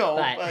gun. No,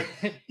 but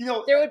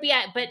there would be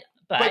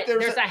but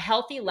there's a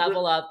healthy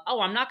level of,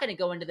 I'm not going to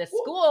go into this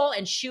school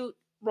and shoot.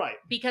 Right.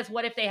 Because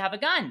what if they have a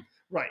gun?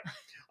 Right.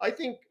 I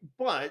think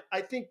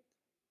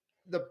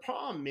the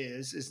problem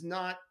is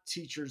not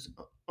teachers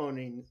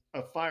owning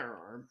a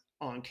firearm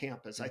on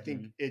campus.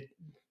 Mm-hmm.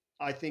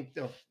 I think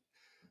the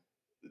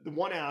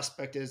one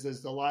aspect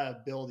is the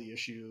liability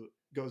issue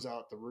goes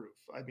out the roof.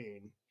 I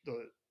mean,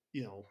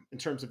 in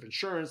terms of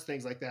insurance,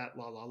 things like that,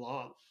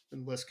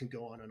 and the list can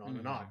go on and on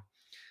and on.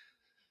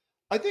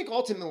 I think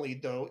ultimately,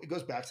 though, it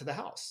goes back to the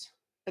house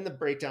and the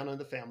breakdown of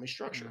the family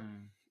structure.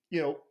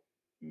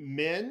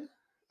 Men,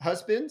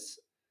 husbands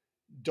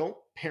don't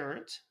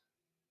parent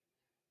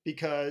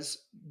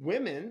because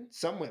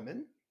some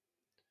women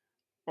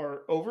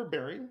are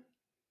overbearing,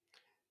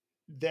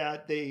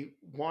 that they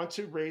want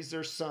to raise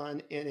their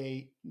son in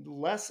a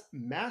less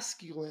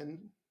masculine.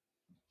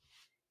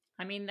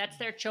 I mean, that's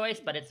their choice,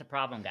 but it's a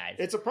problem, guys.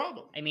 It's a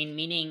problem. I mean,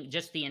 meaning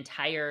just the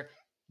entire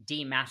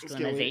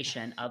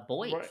demasculinization of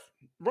boys.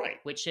 Right.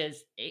 Which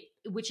is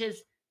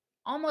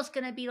almost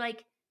going to be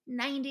like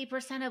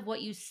 90% of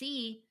what you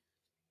see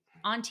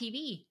on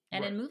TV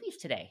and in movies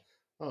today.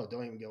 Oh,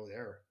 don't even go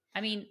there.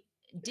 I mean,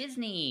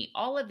 Disney,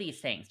 all of these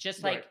things,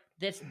 just like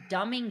this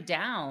dumbing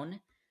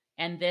down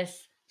and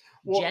this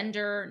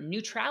gender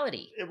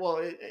neutrality.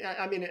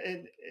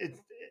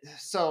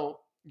 So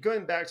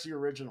going back to your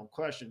original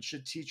question,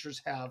 should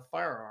teachers have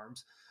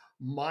firearms?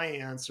 My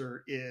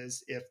answer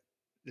is, if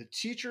the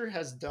teacher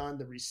has done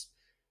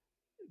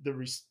the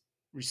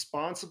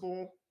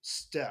responsible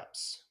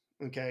steps,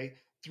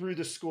 through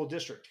the school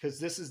district, because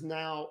this is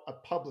now a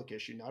public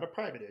issue, not a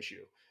private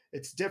issue.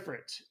 It's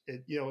different.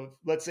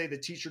 Let's say the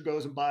teacher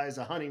goes and buys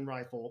a hunting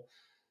rifle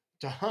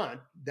to hunt.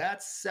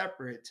 That's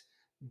separate.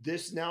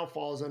 This now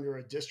falls under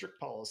a district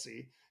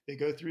policy. They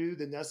go through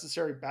the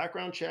necessary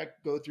background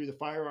check, go through the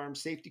firearm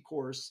safety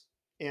course,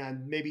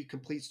 and maybe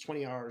completes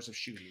 20 hours of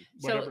shooting.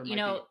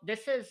 So,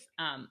 this is,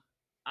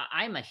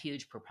 I'm a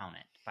huge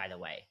proponent, by the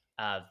way,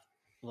 of,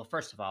 well,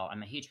 first of all,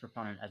 I'm a huge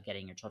proponent of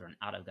getting your children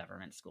out of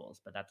government schools,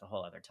 but that's a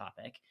whole other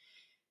topic.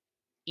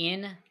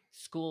 In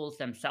schools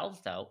themselves,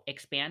 though,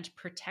 expand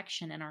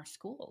protection in our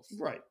schools.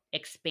 Right.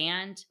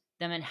 Expand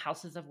them in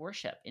houses of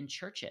worship, in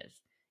churches,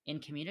 in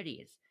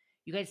communities.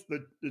 You guys,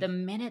 the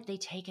minute they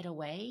take it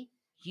away,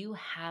 you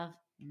have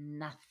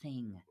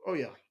nothing. Oh,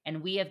 yeah.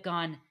 And we have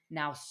gone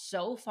now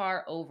so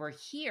far over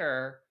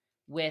here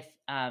with,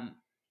 and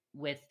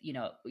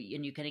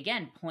you can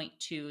again point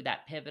to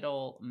that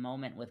pivotal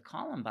moment with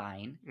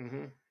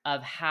Columbine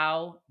of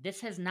how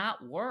this has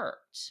not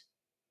worked.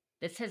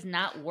 This has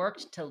not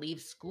worked to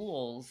leave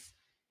schools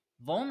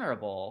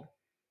vulnerable,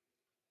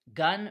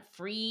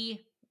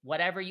 gun-free,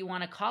 whatever you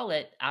want to call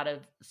it, out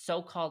of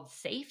so-called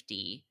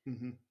safety.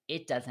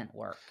 It doesn't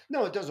work.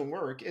 No, it doesn't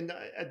work. And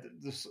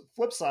the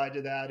flip side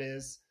to that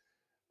is,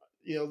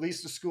 at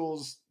least the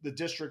schools, the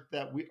district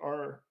that we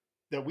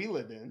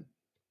live in,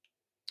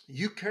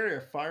 you carry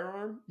a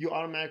firearm, you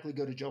automatically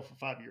go to jail for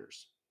 5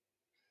 years.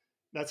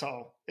 That's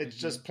all. It's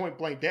just point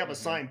blank. They have a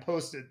sign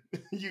posted.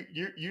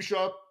 You show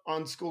up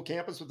on school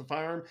campus with a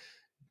firearm,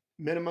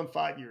 minimum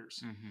 5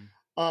 years.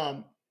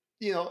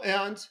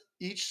 And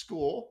each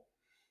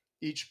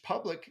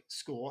public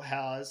school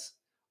has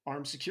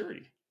armed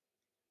security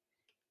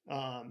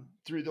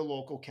through the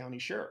local county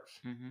sheriff,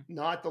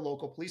 not the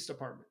local police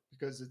department,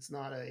 because it's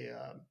not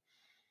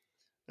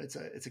it's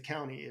a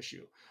county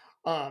issue.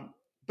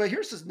 But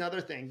here's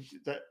another thing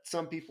that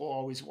some people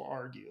always will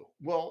argue.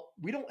 Well,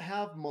 we don't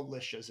have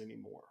militias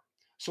anymore.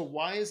 So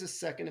why is the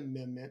Second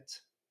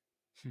Amendment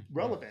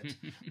relevant?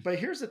 But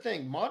here's the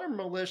thing. Modern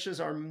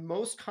militias are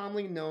most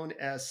commonly known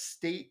as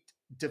state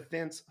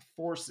defense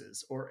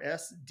forces, or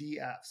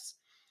SDFs.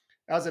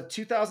 As of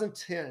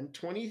 2010,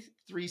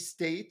 23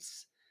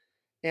 states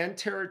and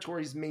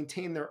territories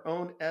maintain their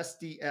own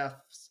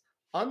SDFs,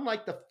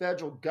 unlike the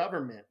federal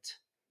government,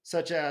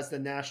 such as the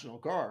National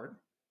Guard.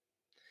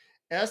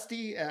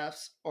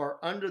 SDFs are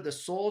under the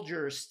sole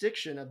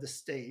jurisdiction of the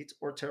state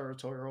or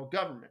territorial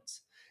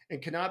governments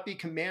and cannot be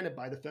commanded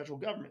by the federal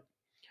government.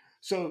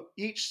 So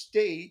each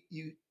state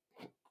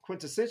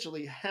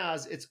quintessentially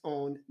has its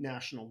own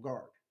National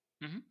Guard.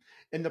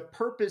 And the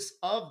purpose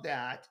of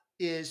that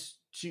is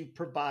to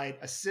provide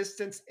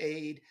assistance,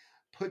 aid,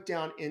 put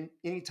down in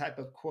any type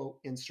of, quote,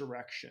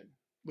 insurrection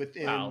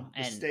within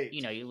the state.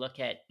 You look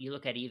at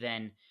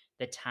even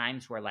the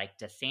times where like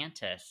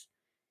DeSantis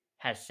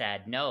has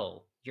said,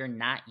 no, you're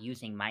not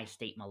using my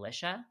state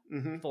militia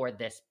for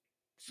this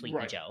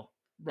Sleepy Joe.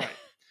 Right.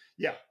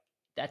 Yeah.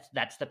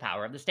 That's the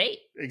power of the state.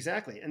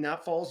 Exactly. And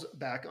that falls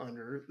back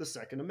under the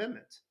Second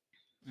Amendment.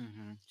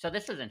 So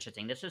this is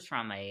interesting. This is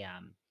from a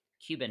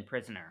Cuban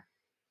prisoner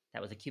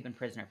that was a Cuban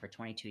prisoner for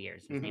 22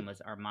 years. His name was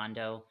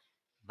Armando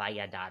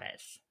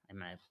Valladares. I'm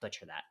going to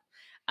butcher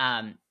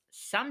that.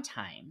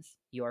 Sometimes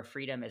your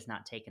freedom is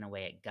not taken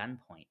away at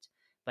gunpoint,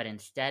 but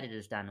instead it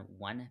is done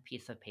one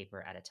piece of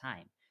paper at a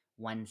time,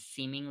 one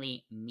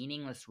seemingly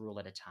meaningless rule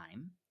at a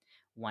time,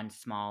 one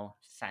small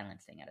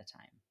silencing at a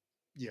time.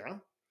 Yeah.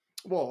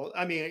 Well,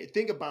 I mean,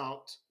 think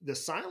about the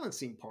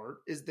silencing part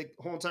is the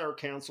whole entire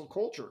cancel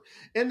culture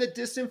and the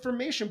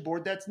disinformation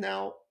board that's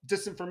now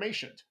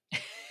disinformationed.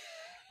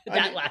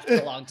 That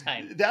lasted a long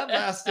time. That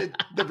lasted.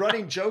 The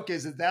running joke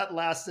is that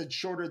lasted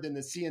shorter than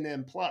the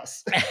CNN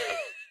Plus.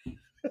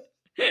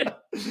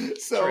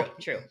 So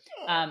true.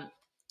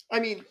 I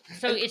mean,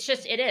 so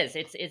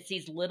it's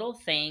these little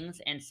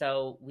things, and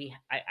so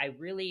I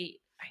really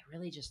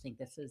just think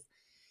this is.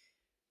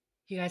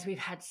 You guys, we've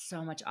had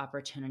so much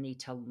opportunity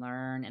to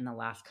learn in the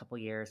last couple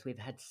years. We've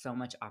had so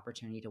much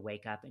opportunity to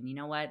wake up. And you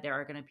know what? There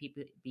are going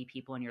to be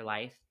people in your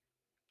life.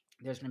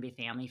 There's going to be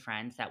family,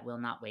 friends that will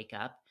not wake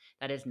up.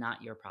 That is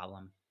not your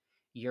problem.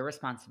 Your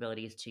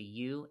responsibility is to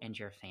you and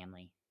your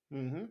family.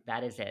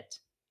 That is it.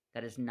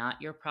 That is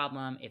not your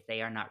problem if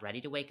they are not ready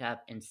to wake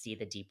up and see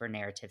the deeper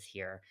narratives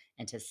here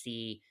and to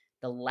see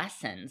the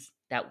lessons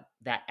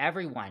that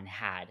everyone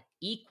had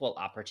equal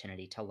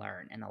opportunity to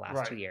learn in the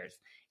last 2 years.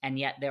 And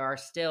yet there are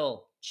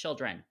still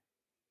children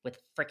with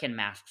freaking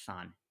masks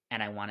on,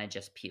 and I want to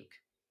just puke.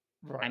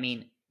 Right. I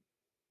mean,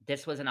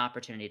 this was an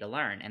opportunity to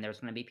learn, and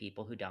there's going to be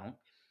people who don't,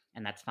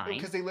 and that's fine.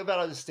 Because they live out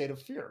of a state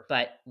of fear.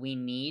 But we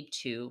need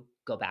to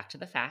go back to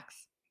the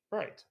facts.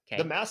 Right.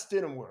 Okay. The mask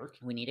didn't work.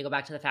 We need to go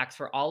back to the facts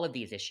for all of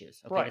these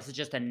issues. Okay. Right. This is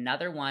just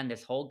another one,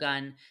 this whole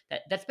gun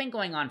that's been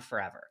going on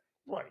forever.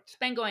 Right. It's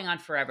been going on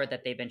forever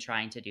that they've been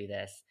trying to do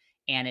this.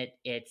 And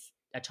it's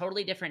a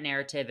totally different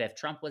narrative if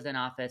Trump was in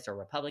office or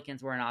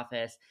Republicans were in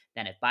office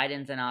than if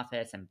Biden's in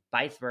office and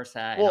vice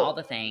versa and all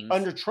the things.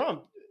 Under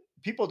Trump,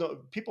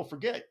 people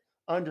forget,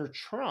 under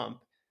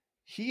Trump,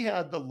 he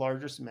had the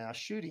largest mass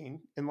shooting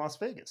in Las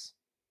Vegas.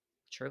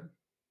 True.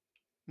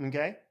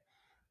 Okay.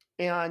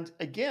 And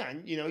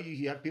again,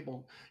 you have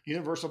people,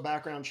 universal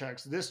background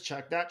checks, this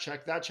check, that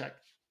check, that check.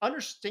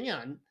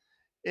 Understand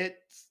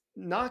it's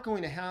not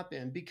going to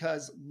happen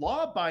because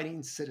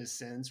law-abiding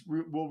citizens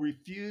will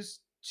refuse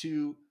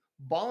to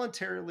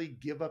voluntarily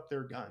give up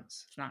their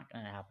guns. It's not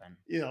going to happen.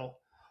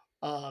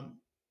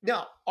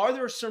 Now, are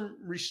there some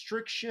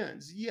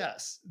restrictions?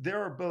 Yes,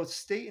 there are both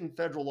state and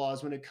federal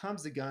laws when it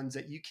comes to guns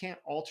that you can't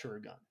alter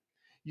a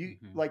gun.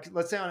 Like,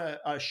 let's say on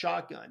a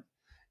shotgun,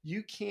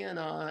 you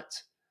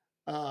cannot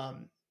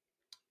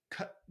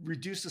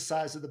reduce the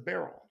size of the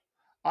barrel.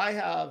 I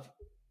have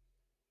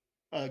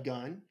a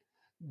gun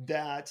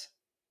that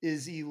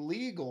is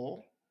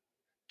illegal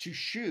to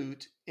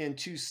shoot in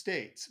 2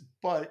 states,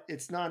 but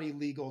it's not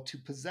illegal to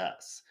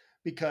possess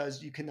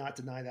because you cannot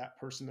deny that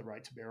person the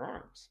right to bear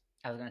arms.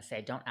 I was going to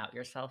say, don't out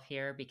yourself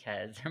here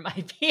because there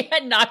might be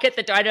a knock at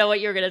the door. I know what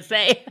you're going to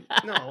say.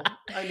 No,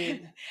 I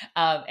mean.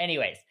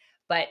 Anyways,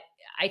 but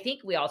I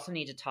think we also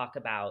need to talk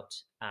about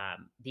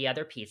the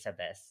other piece of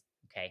this,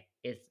 okay,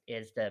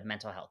 is the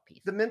mental health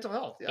piece. The mental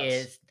health, yes.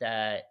 Is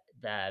the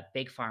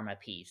big pharma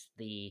piece.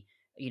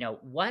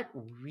 What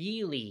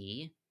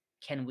really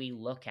can we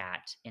look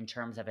at in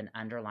terms of an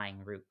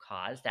underlying root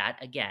cause that,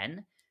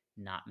 again,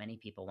 not many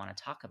people want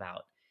to talk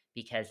about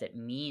because it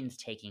means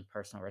taking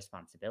personal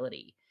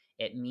responsibility.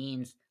 It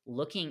means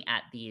looking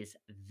at these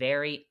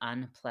very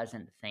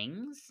unpleasant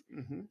things,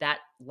 that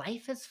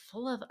life is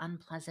full of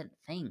unpleasant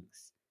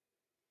things.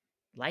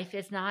 Life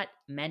is not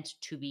meant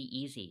to be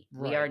easy.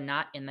 Right. We are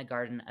not in the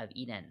Garden of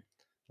Eden.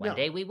 One No.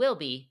 day we will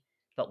be,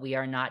 but we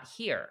are not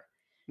here.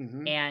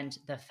 Mm-hmm. And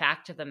the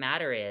fact of the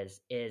matter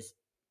is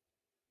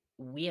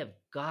we have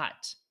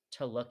got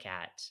to look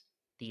at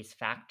these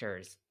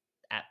factors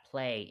at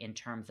play in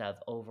terms of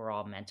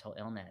overall mental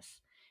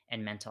illness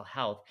and mental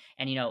health.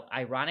 And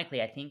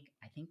ironically, I think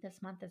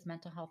this month is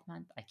mental health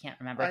month. I can't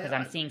remember because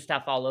I'm seeing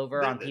stuff all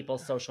over on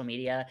people's social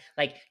media.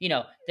 Like,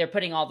 they're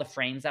putting all the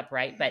frames up,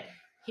 right? But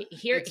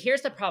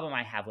here's the problem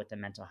I have with the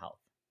mental health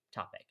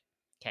topic.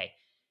 Okay.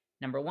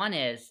 Number one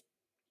is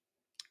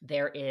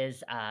there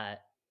is a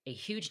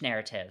huge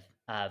narrative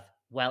of,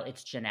 well,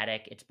 it's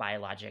genetic, it's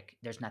biologic,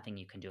 there's nothing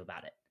you can do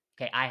about it.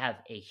 Okay, I have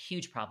a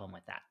huge problem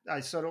with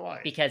that. So do I.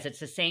 Because it's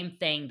the same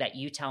thing that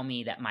you tell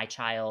me that my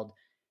child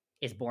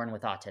is born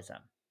with autism.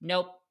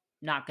 Nope,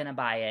 not going to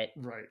buy it.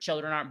 Right.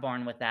 Children aren't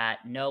born with that.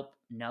 Nope.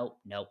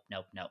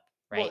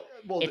 Right?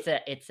 Well, it's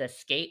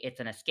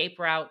an escape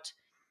route.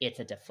 It's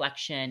a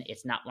deflection.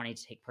 It's not wanting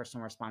to take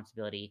personal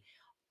responsibility.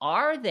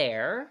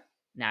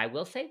 Now I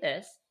will say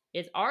this,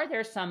 are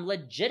there some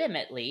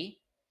legitimately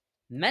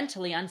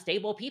mentally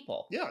unstable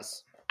people?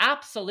 Yes.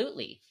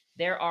 Absolutely.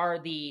 There are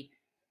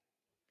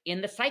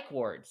in the psych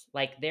wards,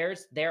 like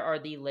there are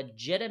the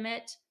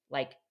legitimate,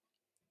 like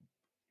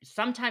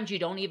sometimes you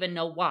don't even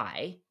know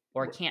why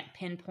or can't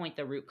pinpoint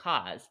the root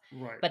cause.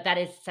 Right. But that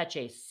is such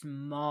a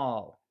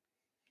small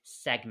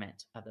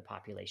segment of the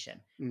population.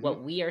 Mm-hmm.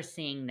 What we are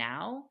seeing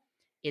now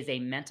is a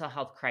mental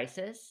health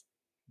crisis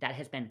that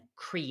has been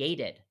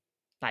created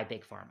by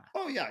Big Pharma.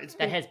 Oh, yeah.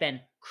 Has been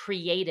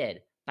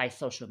created by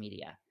social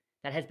media,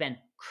 that has been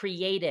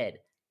created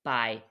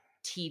by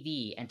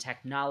TV and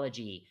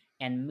technology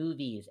and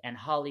movies and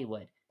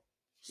Hollywood.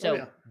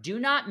 So do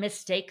not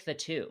mistake the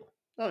two.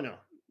 Oh, no.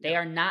 They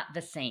are not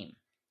the same.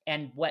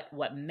 And what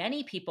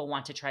many people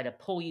want to try to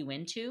pull you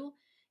into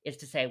is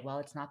to say, well,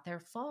 it's not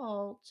their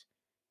fault.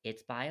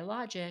 It's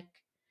biologic.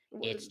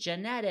 It's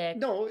genetic.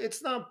 No,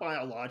 it's not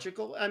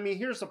biological. I mean,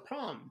 here's the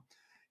problem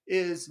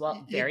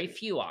very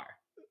few are.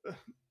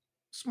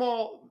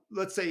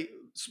 Let's say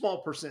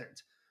small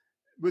percent.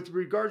 With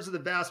regards to the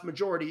vast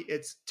majority,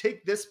 it's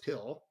take this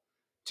pill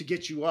to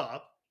get you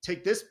up,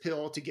 take this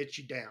pill to get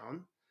you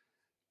down.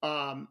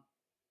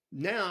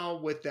 Now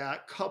with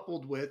that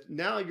coupled with,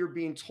 now you're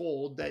being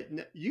told that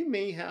you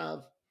may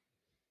have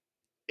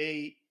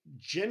a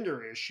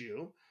gender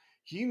issue,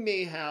 you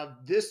may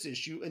have this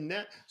issue and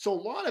that. So a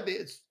lot of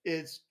it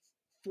is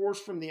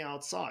forced from the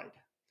outside.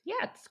 Yeah,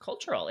 it's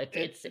cultural.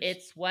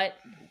 It's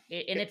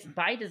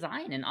by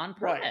design and on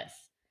purpose. Right.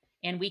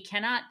 And we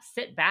cannot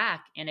sit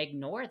back and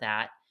ignore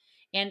that.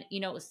 And,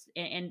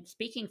 and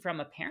speaking from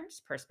a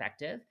parent's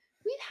perspective,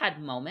 we've had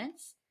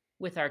moments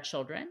with our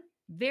children,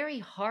 very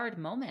hard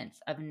moments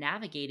of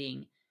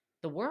navigating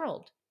the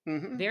world,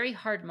 mm-hmm. very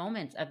hard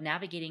moments of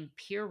navigating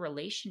peer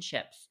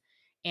relationships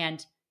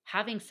and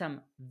having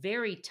some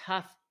very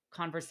tough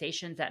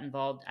conversations that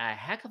involved a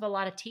heck of a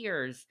lot of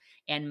tears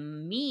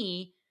and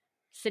me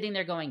sitting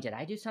there going, did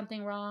I do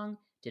something wrong?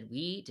 Did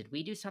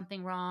we do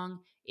something wrong?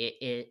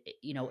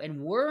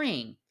 And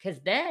worrying,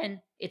 because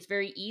then it's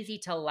very easy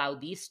to allow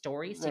these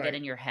stories to get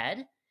in your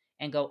head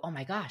and go, oh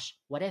my gosh,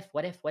 what if?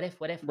 Well,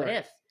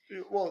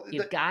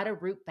 you've got to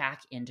root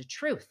back into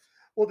truth.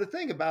 Well, the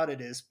thing about it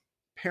is,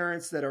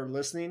 parents that are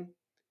listening,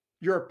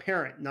 you're a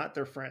parent, not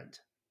their friend.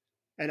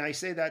 And I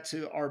say that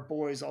to our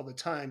boys all the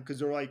time because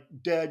they're like,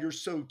 Dad, you're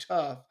so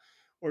tough,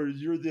 or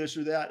you're this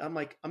or that. I'm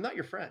like, I'm not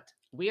your friend.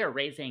 We are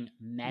raising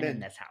men in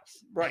this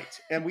house.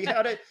 Right. And we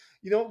had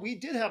we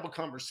did have a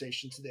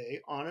conversation today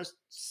on a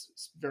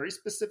very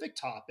specific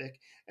topic.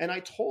 And I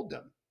told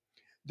them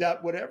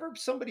that whatever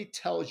somebody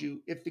tells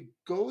you, if it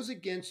goes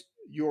against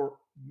your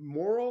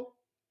moral,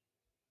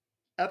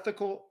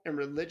 ethical, and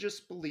religious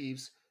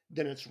beliefs,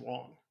 then it's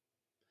wrong.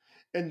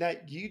 And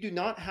that you do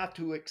not have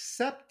to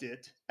accept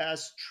it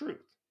as truth.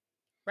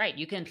 Right.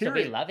 You can still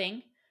be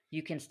loving.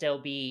 You can still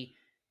be,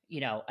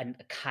 a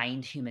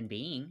kind human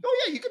being.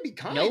 Oh yeah, you can be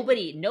kind.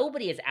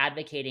 Nobody is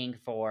advocating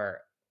for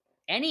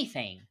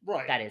anything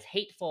that is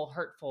hateful,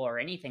 hurtful, or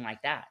anything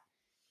like that.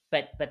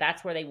 But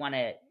that's where they want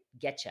to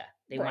get you.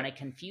 They want to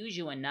confuse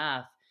you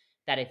enough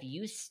that if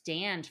you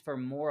stand for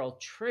moral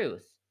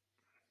truth,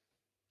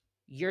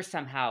 you're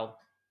somehow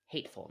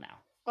hateful now.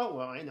 Oh,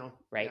 well, I know.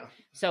 Right. Yeah.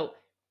 So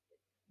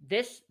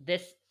this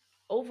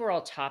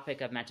overall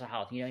topic of mental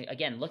health,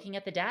 again, looking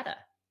at the data,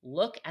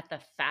 look at the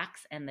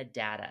facts and the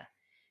data,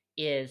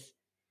 is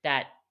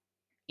that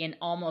in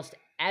almost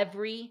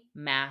every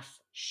mass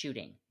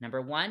shooting,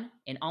 number one,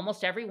 in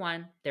almost every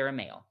one, they're a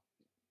male.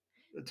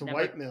 It's a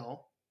white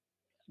male.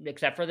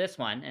 Except for this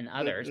one and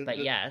others, but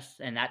yes,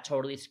 and that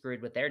totally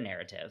screwed with their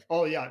narrative.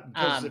 Oh, yeah,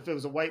 because if it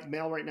was a white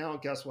male right now,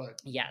 guess what?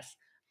 Yes,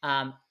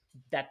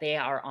 that they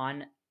are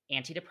on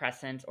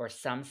antidepressants or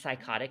some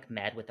psychotic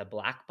med with a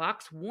black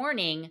box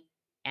warning,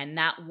 and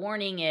that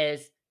warning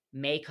is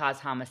may cause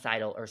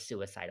homicidal or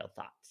suicidal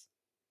thoughts.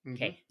 Mm-hmm.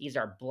 Okay, these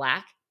are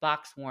black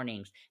box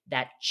warnings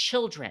that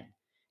children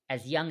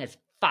as young as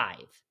 5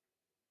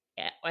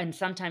 and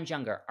sometimes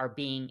younger are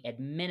being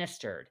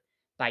administered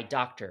by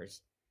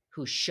doctors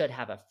who should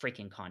have a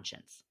freaking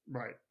conscience.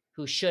 Right.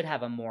 who should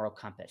have a moral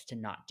compass to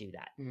not do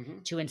that, Mm-hmm.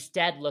 to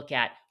instead look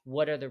at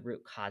what are the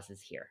root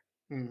causes here.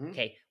 Mm-hmm.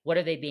 Okay, what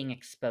are they being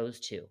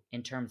exposed to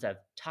in terms of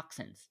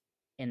toxins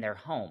in their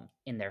home,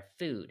 in their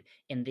food,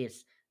 in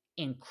this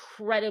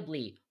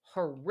incredibly,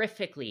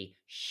 horrifically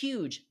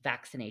huge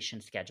vaccination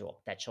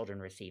schedule that children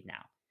receive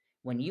now?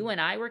 When you and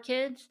I were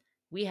kids,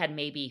 we had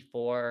maybe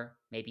 4,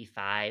 maybe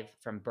 5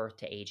 from birth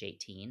to age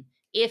 18,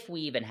 if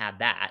we even had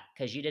that,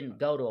 because you didn't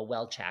go to a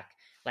well check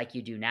like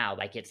you do now,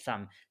 like it's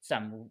some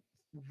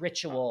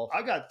ritual.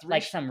 I got 3,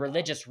 like some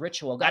religious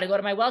ritual. Got to go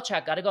to my well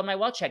check.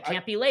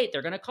 Can't be late.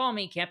 They're going to call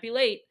me. Can't be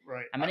late.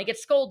 Right. I'm going to get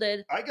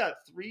scolded. I got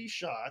 3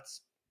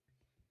 shots,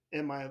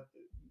 and my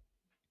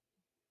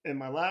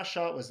last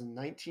shot was in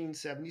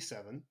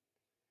 1977,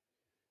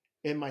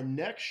 and my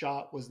next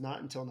shot was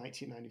not until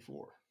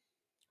 1994.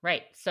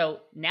 Right.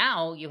 So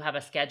now you have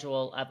a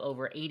schedule of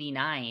over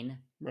 89,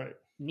 Right.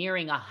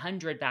 nearing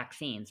 100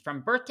 vaccines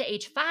from birth to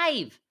age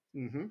 5.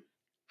 Mm-hmm.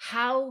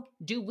 How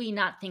do we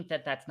not think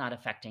that that's not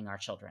affecting our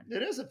children?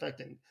 It is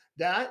affecting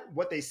that,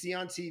 what they see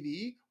on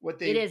TV,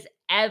 It is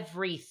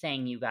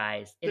everything, you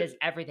guys. It is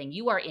everything.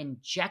 You are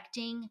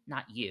injecting,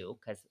 not you,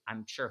 because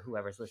I'm sure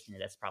whoever's listening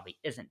to this probably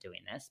isn't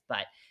doing this,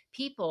 but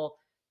people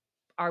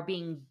are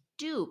being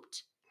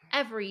duped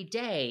every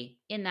day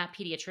in that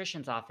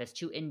pediatrician's office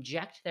to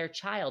inject their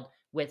child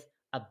with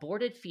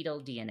aborted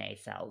fetal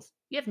DNA cells.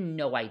 You have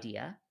no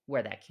idea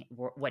where that came,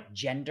 what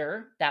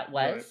gender that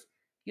was. Right.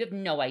 You have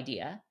no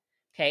idea.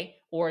 Okay.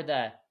 Or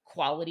the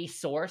quality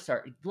source,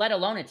 or let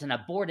alone it's an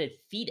aborted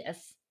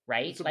fetus,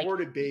 right? It's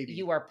aborted baby.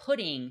 You are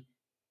putting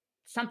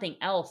something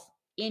else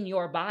in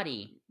your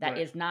body that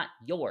Right. is not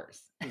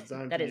yours,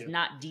 Designed that for is you.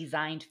 not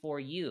designed for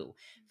you.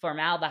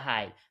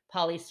 Formaldehyde,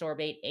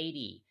 polysorbate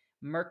 80,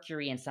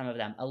 mercury in some of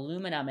them,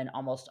 aluminum in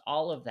almost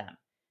all of them.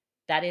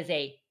 That is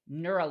a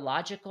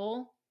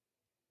neurological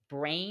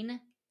brain,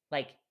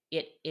 like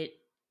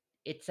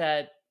it's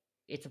a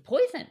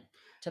poison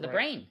to the Right.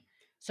 brain.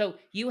 So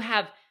you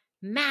have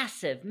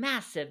massive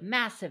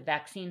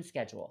vaccine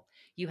schedule.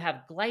 You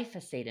have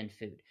glyphosate in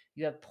food.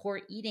 You have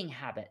poor eating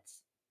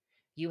habits.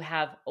 You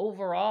have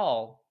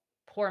overall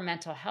poor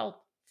mental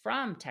health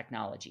from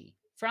technology,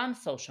 from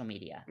social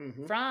media,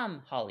 Mhm. from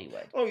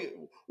Hollywood. Oh, yeah.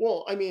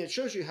 Well, I mean, it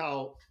shows you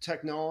how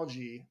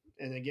technology,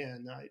 and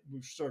again,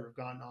 we've sort of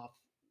gotten off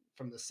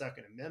from the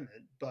Second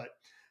Amendment, but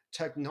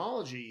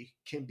technology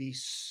can be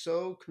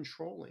so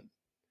controlling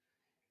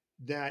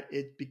that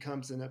it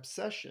becomes an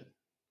obsession,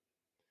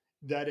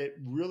 that it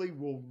really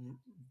will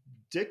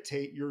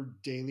dictate your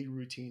daily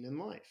routine in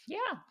life. Yeah.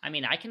 I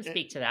mean, I can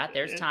speak to that.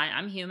 There's time.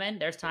 I'm human.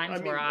 There's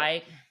times where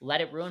I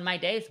let it ruin my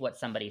days what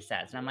somebody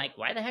says. And I'm like,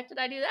 why the heck did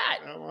I do that?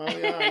 Well,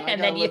 yeah,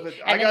 and then you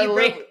got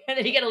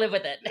to live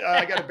with it.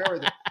 I got to bear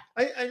with it.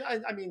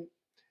 I mean,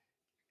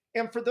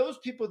 and for those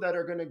people that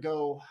are going to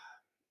go,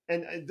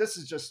 and this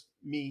is just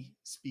me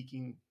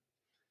speaking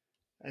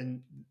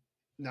and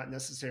not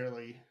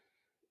necessarily,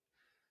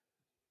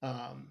 if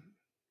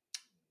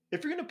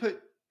you're going to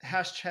put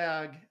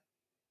hashtag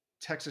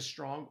Texas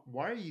Strong,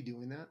 why are you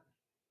doing that?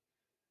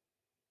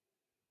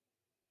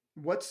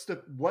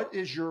 What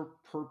is your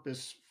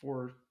purpose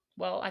for?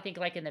 Well, I think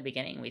like in the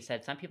beginning, we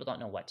said some people don't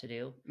know what to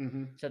do.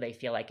 Mm-hmm. So they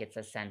feel like it's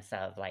a sense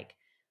of like,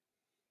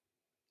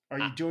 are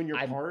you doing your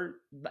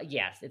part?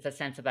 Yes, it's a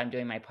sense of I'm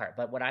doing my part.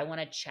 But what I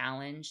want to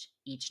challenge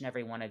each and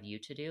every one of you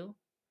to do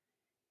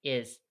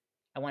is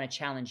I want to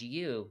challenge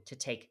you to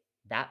take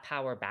that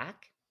power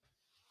back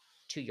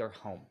to your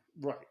home.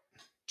 Right.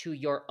 To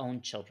your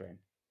own children,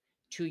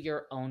 to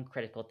your own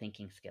critical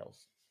thinking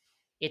skills.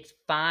 It's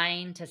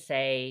fine to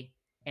say,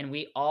 and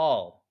we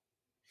all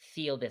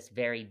feel this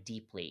very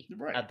deeply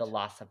of the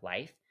loss of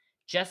life,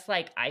 just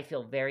like I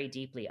feel very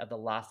deeply of the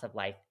loss of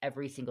life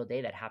every single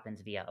day that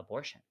happens via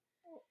abortion.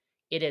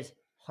 It is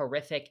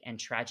horrific and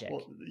tragic.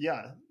 Well,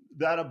 yeah,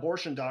 that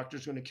abortion doctor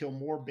is going to kill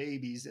more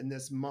babies in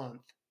this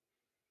month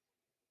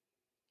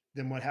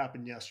than what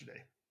happened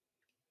yesterday.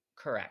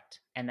 Correct.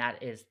 And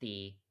that is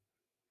the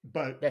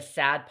But the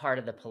sad part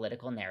of the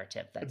political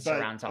narrative that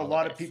surrounds all of this. A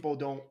lot of people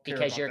don't care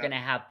because about you're that. going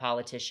to have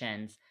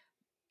politicians,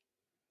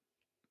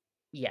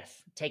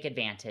 yes, take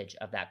advantage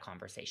of that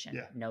conversation.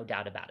 Yeah. No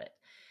doubt about it.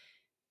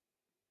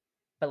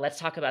 But let's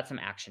talk about some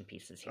action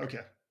pieces here.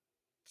 Okay.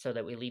 So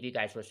that we leave you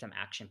guys with some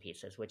action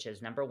pieces, which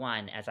is number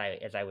one, as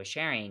I was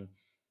sharing,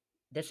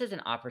 this is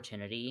an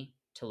opportunity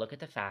to look at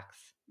the facts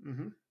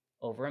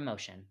over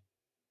emotion.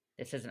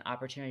 This is an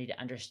opportunity to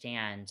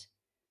understand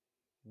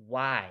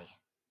why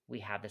we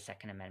have the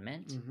Second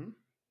Amendment.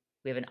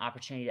 We have an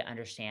opportunity to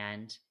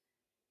understand,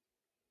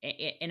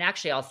 and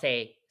actually I'll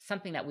say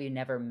something that we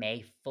never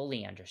may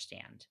fully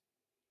understand.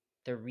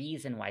 The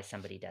reason why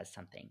somebody does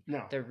something.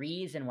 No. The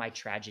reason why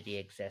tragedy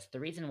exists. The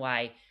reason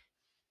why,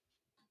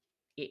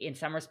 in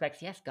some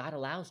respects, yes, God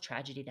allows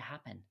tragedy to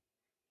happen.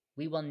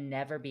 We will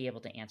never be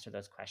able to answer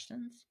those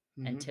questions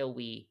until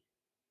we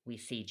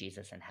see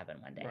Jesus in heaven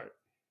one day. Right.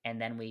 And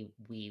then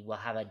we will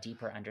have a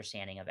deeper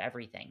understanding of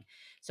everything.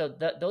 So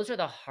those are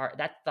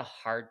that's the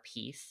hard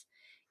piece,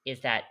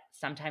 is that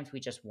sometimes we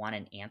just want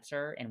an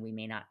answer and we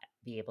may not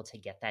be able to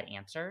get that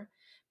answer,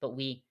 but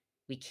we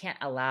we can't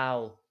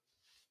allow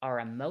our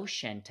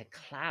emotion to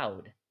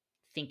cloud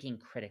thinking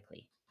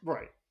critically.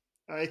 Right.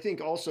 I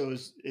think also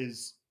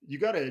is you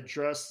got to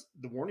address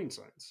the warning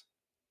signs.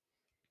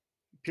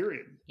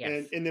 Period.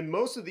 Yes. And in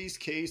most of these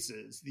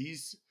cases,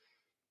 these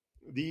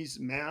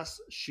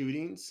mass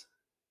shootings,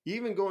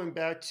 even going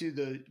back to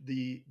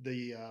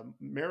the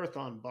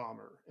marathon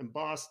bomber in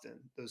Boston,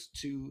 those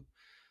two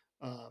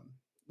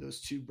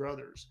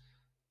brothers,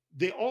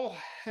 they all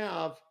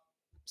have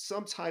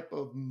some type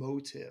of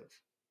motive.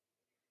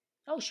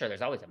 Oh, sure,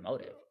 there's always a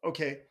motive.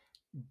 Okay,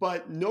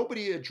 but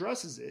nobody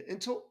addresses it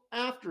until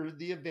after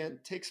the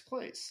event takes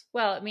place.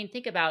 Well, I mean,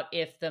 think about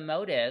if the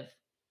motive.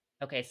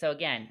 Okay, so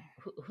again,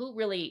 who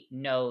really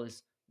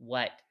knows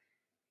what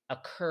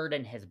occurred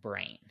in his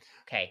brain?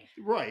 Okay,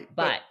 Right,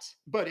 but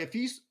if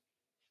he's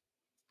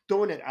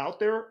throwing it out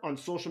there on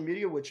social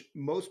media, which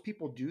most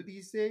people do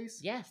these days,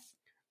 yes,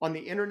 on the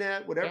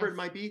internet, whatever yes. it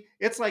might be,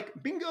 it's like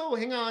bingo.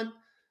 Hang on,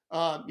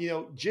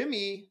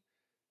 Jimmy.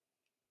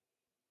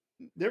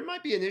 There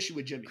might be an issue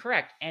with Jimmy.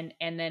 Correct. And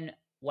then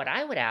what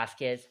I would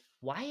ask is,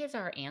 why is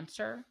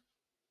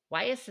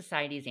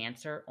society's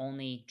answer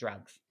only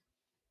drugs?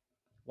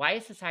 Why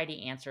is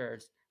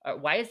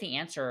why is the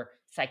answer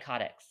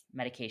psychotics,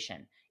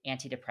 medication,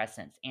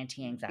 antidepressants,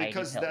 anti-anxiety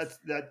because pills?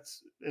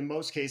 that's in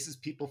most cases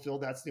people feel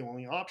that's the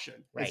only option.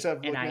 Right. Instead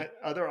of looking at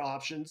other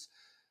options.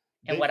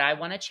 And what I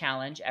want to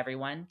challenge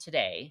everyone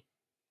today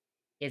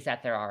is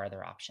that there are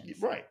other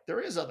options. Right. There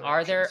is other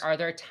options. Are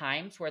there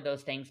times where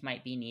those things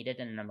might be needed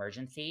in an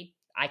emergency?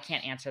 I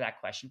can't answer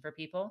that question for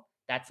people.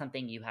 That's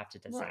something you have to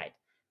decide. Right.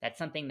 That's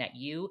something that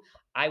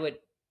I would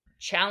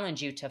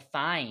challenge you to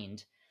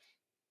find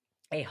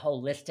a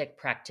holistic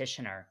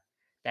practitioner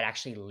that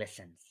actually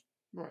listens,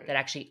 right, that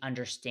actually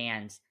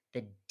understands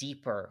the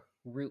deeper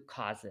root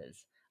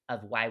causes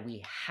of why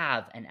we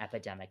have an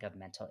epidemic of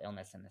mental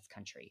illness in this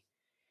country.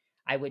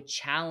 I would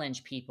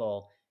challenge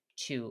people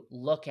to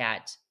look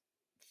at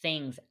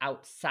things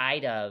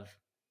outside of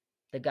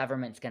the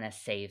government's going to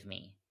save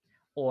me,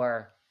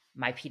 or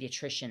my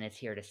pediatrician is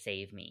here to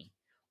save me,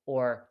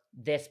 or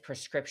this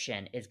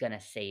prescription is going to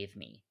save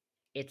me.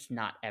 It's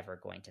not ever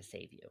going to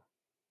save you.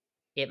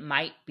 It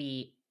might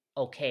be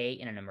okay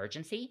in an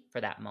emergency for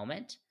that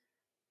moment,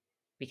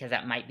 because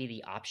that might be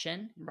the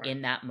option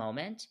in that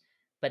moment.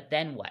 But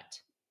then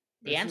what?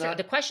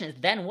 The question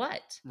is, then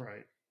what?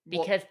 Right.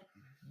 Because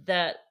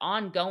the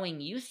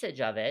ongoing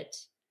usage of it,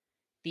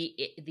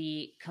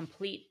 the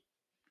complete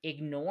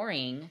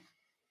ignoring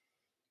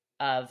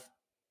of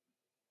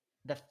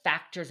the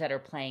factors that are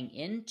playing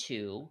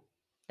into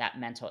that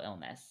mental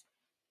illness,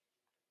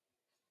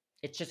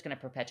 it's just going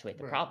to perpetuate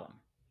the problem.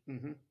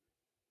 Mm-hmm.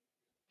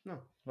 No.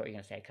 What were you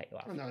going to say? I cut you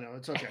off. Oh, no,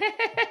 it's okay.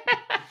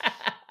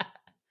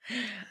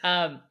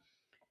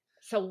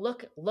 So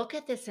look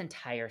at this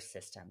entire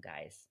system,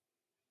 guys.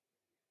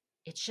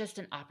 It's just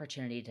an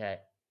opportunity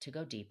to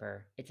go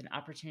deeper. It's an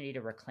opportunity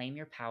to reclaim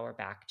your power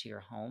back to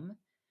your home,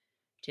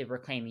 to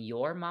reclaim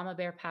your mama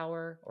bear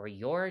power or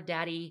your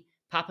daddy,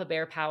 papa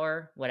bear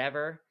power,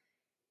 whatever.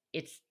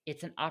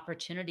 It's an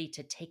opportunity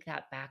to take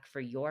that back for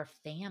your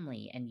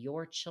family and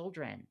your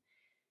children.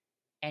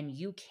 And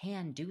you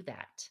can do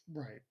that.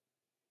 Right.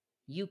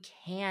 You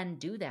can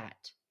do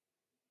that.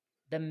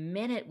 The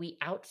minute we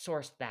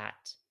outsource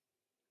that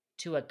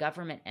to a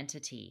government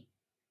entity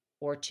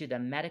or to the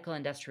medical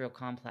industrial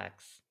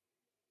complex,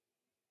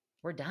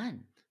 we're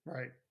done.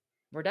 Right.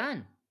 We're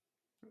done.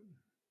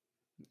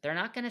 They're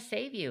not going to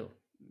save you.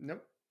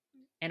 Nope.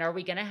 And are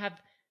we going to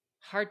have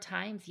hard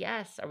times?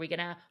 Yes. Are we going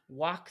to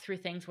walk through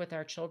things with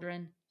our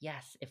children?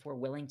 Yes, if we're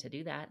willing to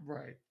do that.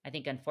 Right. I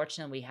think,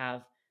 unfortunately, we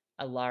have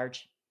a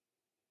large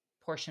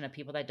portion of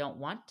people that don't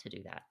want to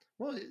do that.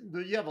 Well,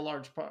 you have a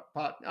large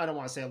I don't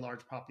want to say a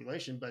large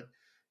population, but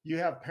you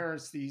have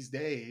parents these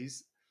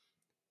days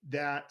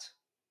that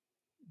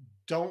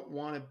don't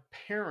want to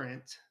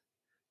parent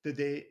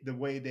the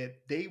way that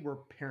they were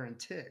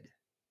parented,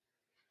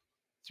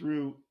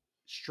 through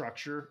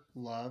structure,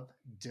 love,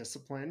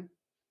 discipline.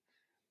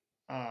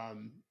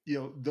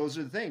 Those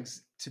are the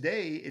things.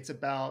 Today, it's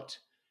about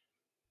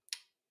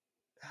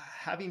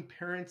having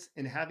parents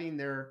and having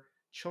their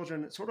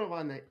children sort of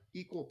on the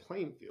equal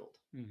playing field.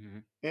 Mm-hmm.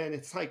 And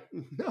it's like,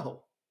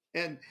 no.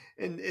 And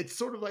it's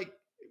sort of like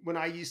when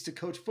I used to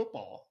coach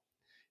football,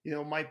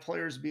 my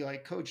players would be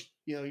like, Coach,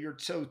 you're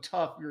so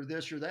tough. You're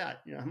this, you're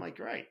that. I'm like,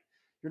 right.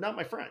 You're not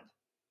my friend.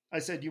 I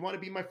said, you want to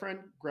be my friend?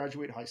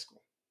 Graduate high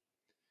school.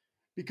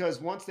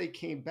 Because once they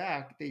came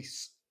back, they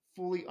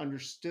fully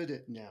understood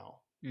it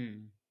now.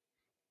 Mm.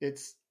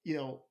 It's,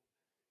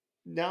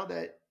 now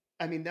that,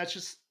 that's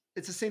just,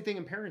 it's the same thing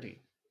in parenting.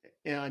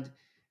 And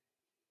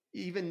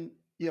even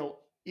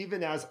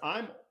as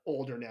I'm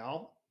older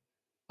now,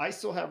 I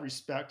still have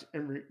respect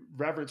and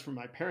reverence for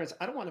my parents.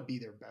 I don't want to be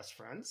their best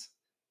friends.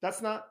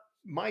 That's not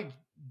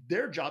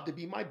their job to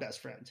be my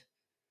best friend.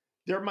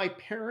 They're my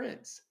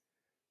parents.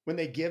 When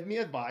they give me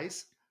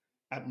advice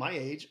at my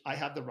age, I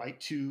have the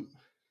right to,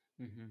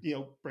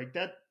 break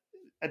that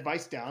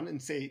advice down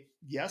and say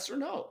yes or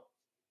no.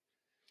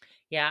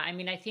 Yeah, I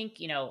mean, I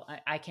think,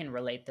 I can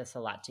relate this a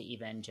lot to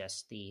even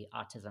just the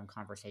autism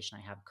conversation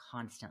I have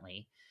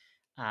constantly,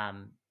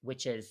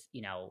 which is,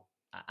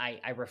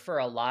 I refer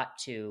a lot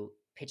to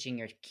pitching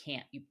your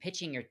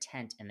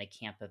tent in the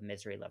camp of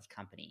misery loves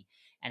company,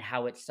 and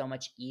how it's so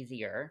much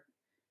easier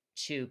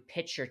to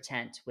pitch your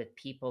tent with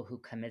people who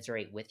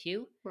commiserate with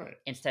you Right.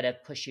 instead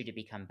of push you to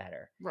become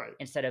better, Right.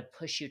 instead of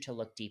push you to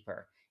look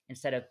deeper,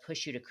 instead of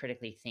push you to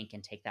critically think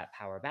and take that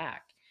power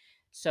back.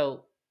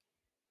 So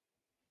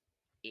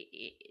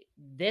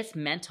this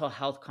mental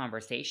health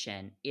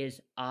conversation is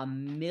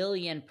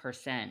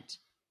 1,000,000%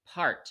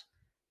 part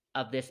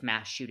of this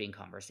mass shooting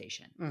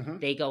conversation. Mm-hmm.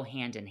 They go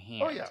hand in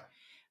hand. Oh yeah.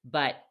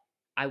 But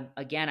I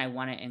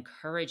want to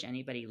encourage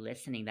anybody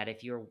listening that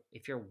if you're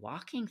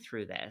walking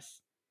through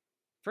this,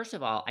 first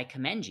of all, I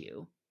commend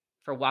you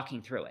for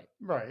walking through it.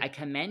 Right. I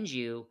commend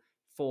you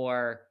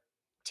for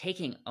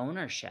taking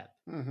ownership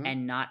Mm-hmm.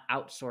 and not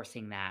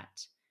outsourcing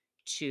that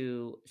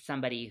to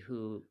somebody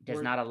who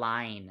does not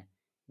align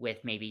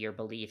with maybe your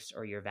beliefs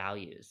or your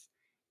values,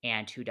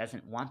 and who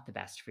doesn't want the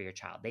best for your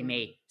child. They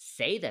may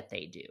say that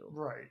they do.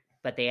 Right.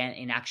 But they,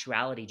 in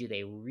actuality, do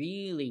they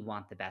really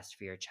want the best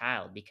for your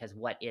child? Because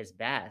what is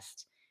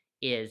best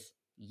is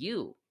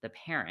you, the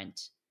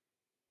parent,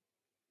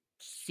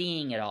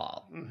 seeing it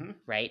all, Mm-hmm.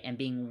 right? And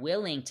being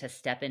willing to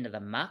step into the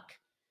muck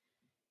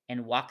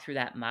and walk through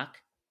that muck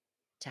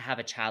to have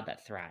a child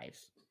that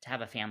thrives, to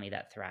have a family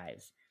that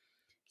thrives.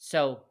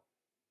 So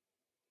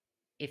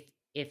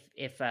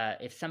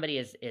if somebody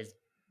is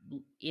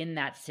in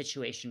that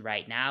situation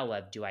right now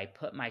of, do I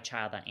put my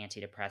child on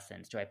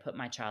antidepressants? Do I put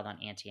my child on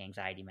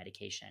anti-anxiety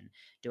medication?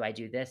 Do I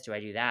do this? Do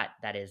I do that?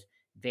 That is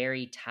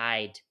very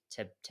tied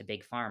to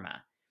big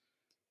pharma.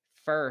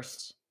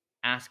 First,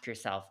 ask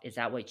yourself, is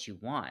that what you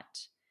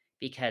want?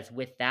 Because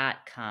with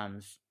that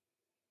comes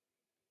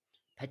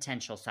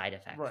potential side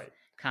effects. Right.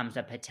 Comes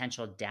a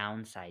potential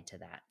downside to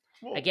that.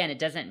 Well, again, it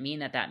doesn't mean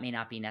that may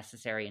not be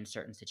necessary in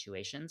certain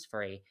situations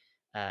for a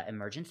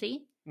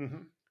emergency.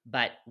 mm-hmm.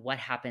 But what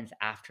happens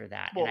after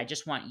that? Well, and I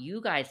just want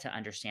you guys to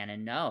understand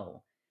and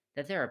know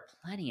that there are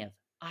plenty of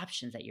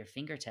options at your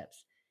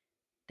fingertips.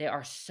 There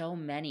are so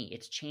many.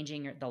 It's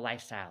changing the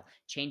lifestyle,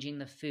 changing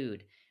the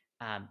food,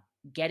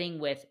 getting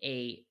with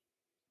a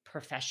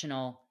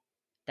professional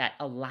that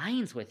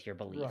aligns with your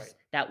beliefs, right.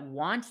 that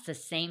wants the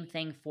same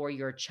thing for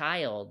your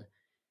child,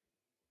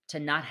 to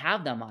not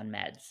have them on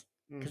meds.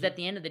 Because Mm-hmm. at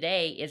the end of the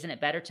day, isn't it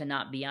better to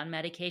not be on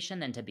medication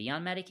than to be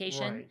on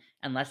medication? Right.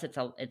 Unless it's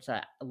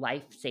a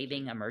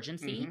life-saving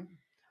emergency. Mm-hmm.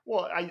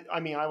 Well, I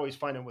mean, I always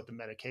find it with the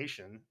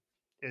medication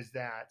is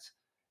that,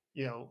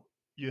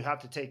 you have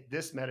to take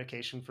this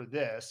medication for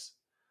this,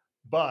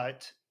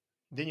 but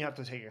then you have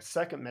to take a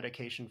second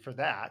medication for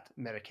that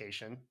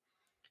medication.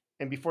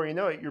 And before you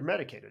know it, you're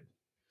medicated.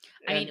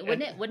 I mean,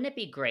 wouldn't it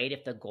be great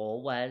if the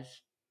goal was,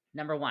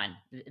 number one,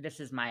 this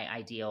is my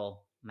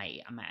ideal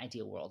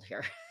world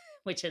here,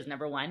 which is,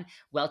 number one,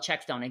 well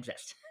checks don't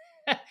exist.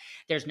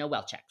 There's no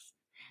well checks.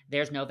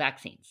 There's no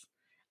vaccines.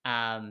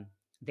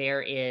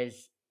 There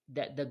is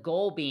the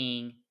goal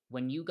being,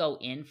 when you go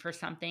in for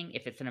something,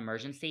 if it's an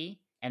emergency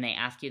and they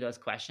ask you those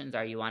questions,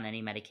 are you on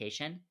any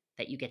medication,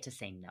 that you get to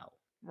say no.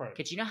 Right.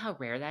 Because you know how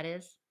rare that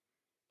is?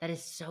 That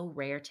is so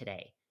rare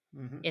today.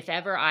 Mm-hmm. If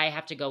ever I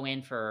have to go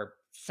in for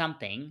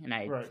something, and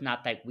Right. it's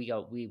not that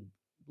we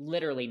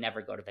literally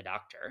never go to the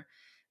doctor,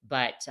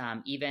 but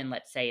even,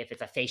 let's say, if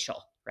it's a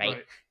facial, right?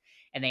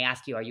 And they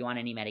ask you, are you on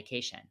any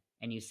medication?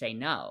 And you say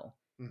no.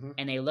 Mm-hmm.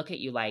 And they look at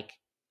you like,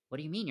 what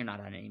do you mean you're not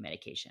on any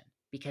medication?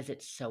 Because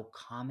it's so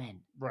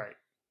common. Right.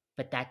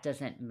 But that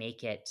doesn't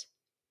make it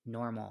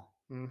normal.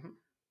 Mm-hmm.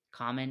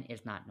 Common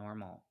is not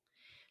normal.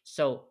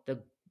 So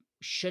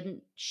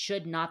should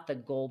not the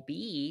goal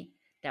be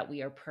that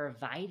we are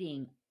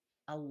providing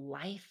a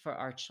life for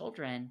our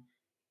children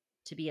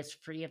to be as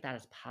free of that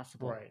as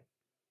possible, Right.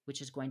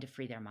 which is going to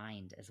free their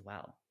mind as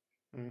well.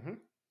 Mm-hmm.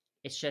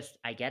 It's just,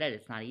 I get it.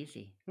 It's not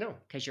easy. No.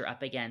 Because you're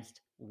up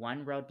against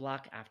one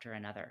roadblock after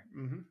another.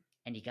 Mm-hmm.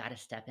 And you got to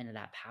step into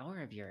that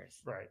power of yours.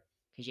 Right.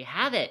 Because you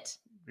have it.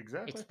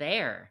 Exactly. It's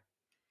there.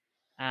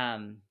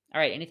 All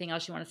right. Anything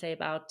else you want to say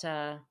about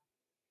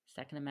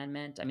Second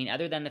Amendment? I mean,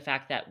 other than the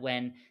fact that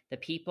when the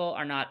people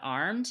are not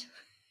armed,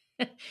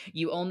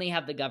 you only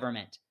have the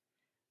government.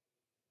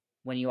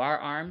 When you are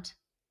armed,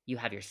 you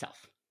have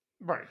yourself.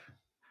 Right.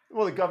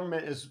 Well, the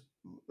government is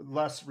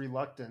less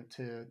reluctant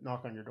to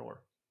knock on your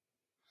door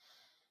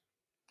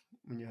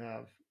when you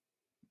have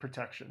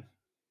protection.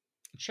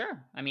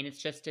 Sure. I mean,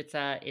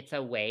 it's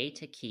a way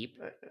to keep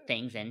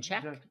things in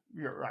check.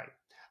 You're right.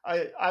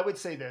 I would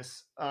say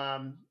this,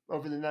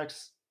 over the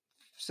next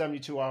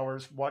 72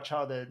 hours, watch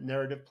how the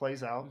narrative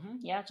plays out. Mm-hmm.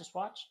 Yeah, just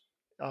watch.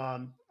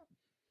 And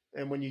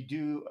when you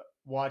do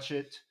watch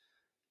it,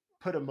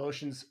 put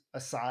emotions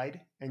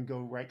aside and go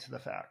right to the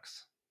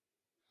facts.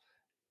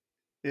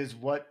 Is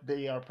what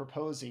they are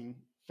proposing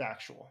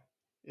factual?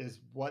 Is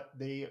what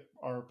they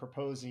are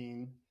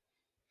proposing?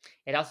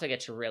 It also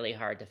gets really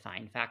hard to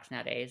find facts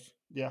nowadays.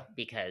 Yeah.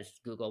 Because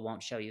Google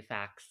won't show you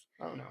facts.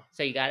 Oh no.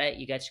 So you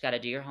just gotta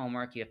do your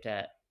homework. You have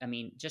to I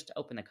mean, just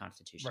open the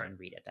Constitution Right. and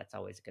read it. That's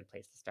always a good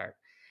place to start.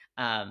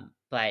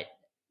 But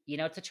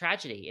it's a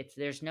tragedy.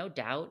 There's no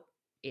doubt.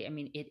 I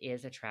mean, it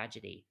is a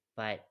tragedy,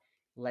 but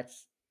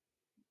let's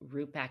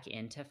root back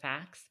into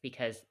facts,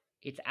 because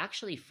it's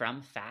actually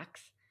from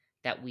facts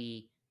that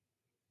we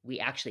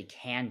actually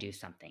can do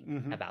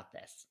something about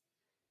this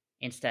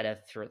instead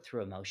of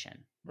through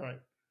emotion. Right.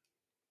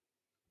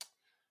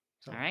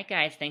 So. All right,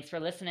 guys. Thanks for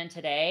listening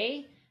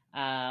today.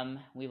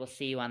 We will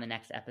see you on the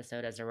next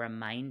episode. As a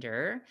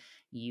reminder,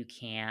 you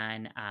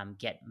can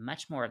get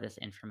much more of this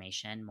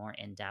information, more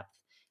in depth.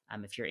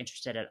 If you're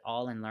interested at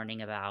all in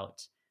learning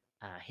about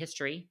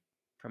history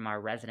from our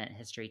resident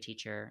history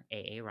teacher,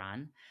 A.A.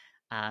 Ron,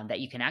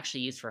 that you can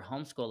actually use for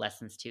homeschool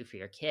lessons too for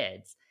your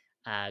kids,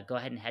 go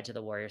ahead and head to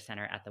the Warrior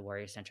Center at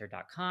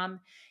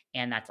thewarriorcenter.com.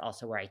 And that's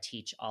also where I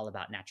teach all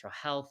about natural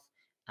health,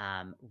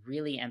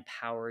 really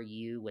empower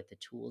you with the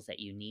tools that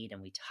you need.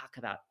 And we talk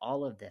about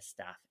all of this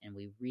stuff, and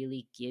we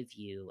really give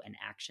you an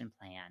action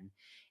plan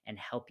and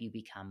help you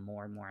become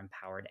more and more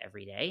empowered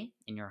every day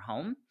in your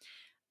home.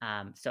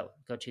 So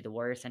go to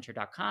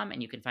thewarriorcenter.com,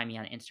 and you can find me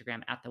on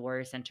Instagram at The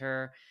Warrior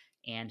Center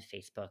and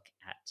Facebook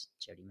at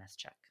Jody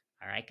Meschuk.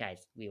 All right,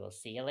 guys, we will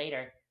see you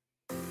later.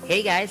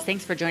 Hey guys,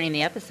 thanks for joining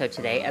the episode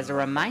today. As a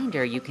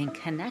reminder, you can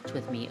connect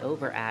with me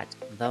over at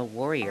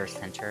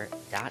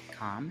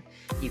thewarriorcenter.com.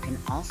 You can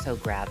also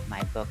grab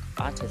my book,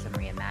 Autism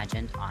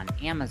Reimagined, on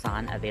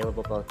Amazon,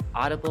 available both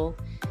Audible,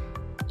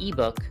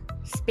 ebook,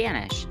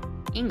 Spanish,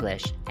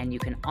 English, and you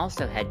can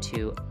also head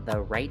to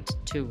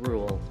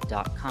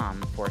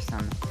therighttorule.com for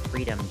some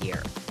freedom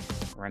gear.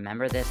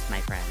 Remember this, my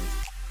friends,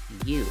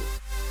 you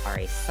are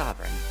a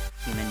sovereign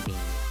human being,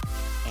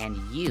 and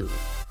you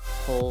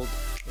hold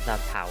the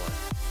power,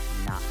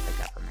 not the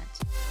government.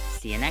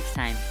 See you next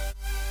time.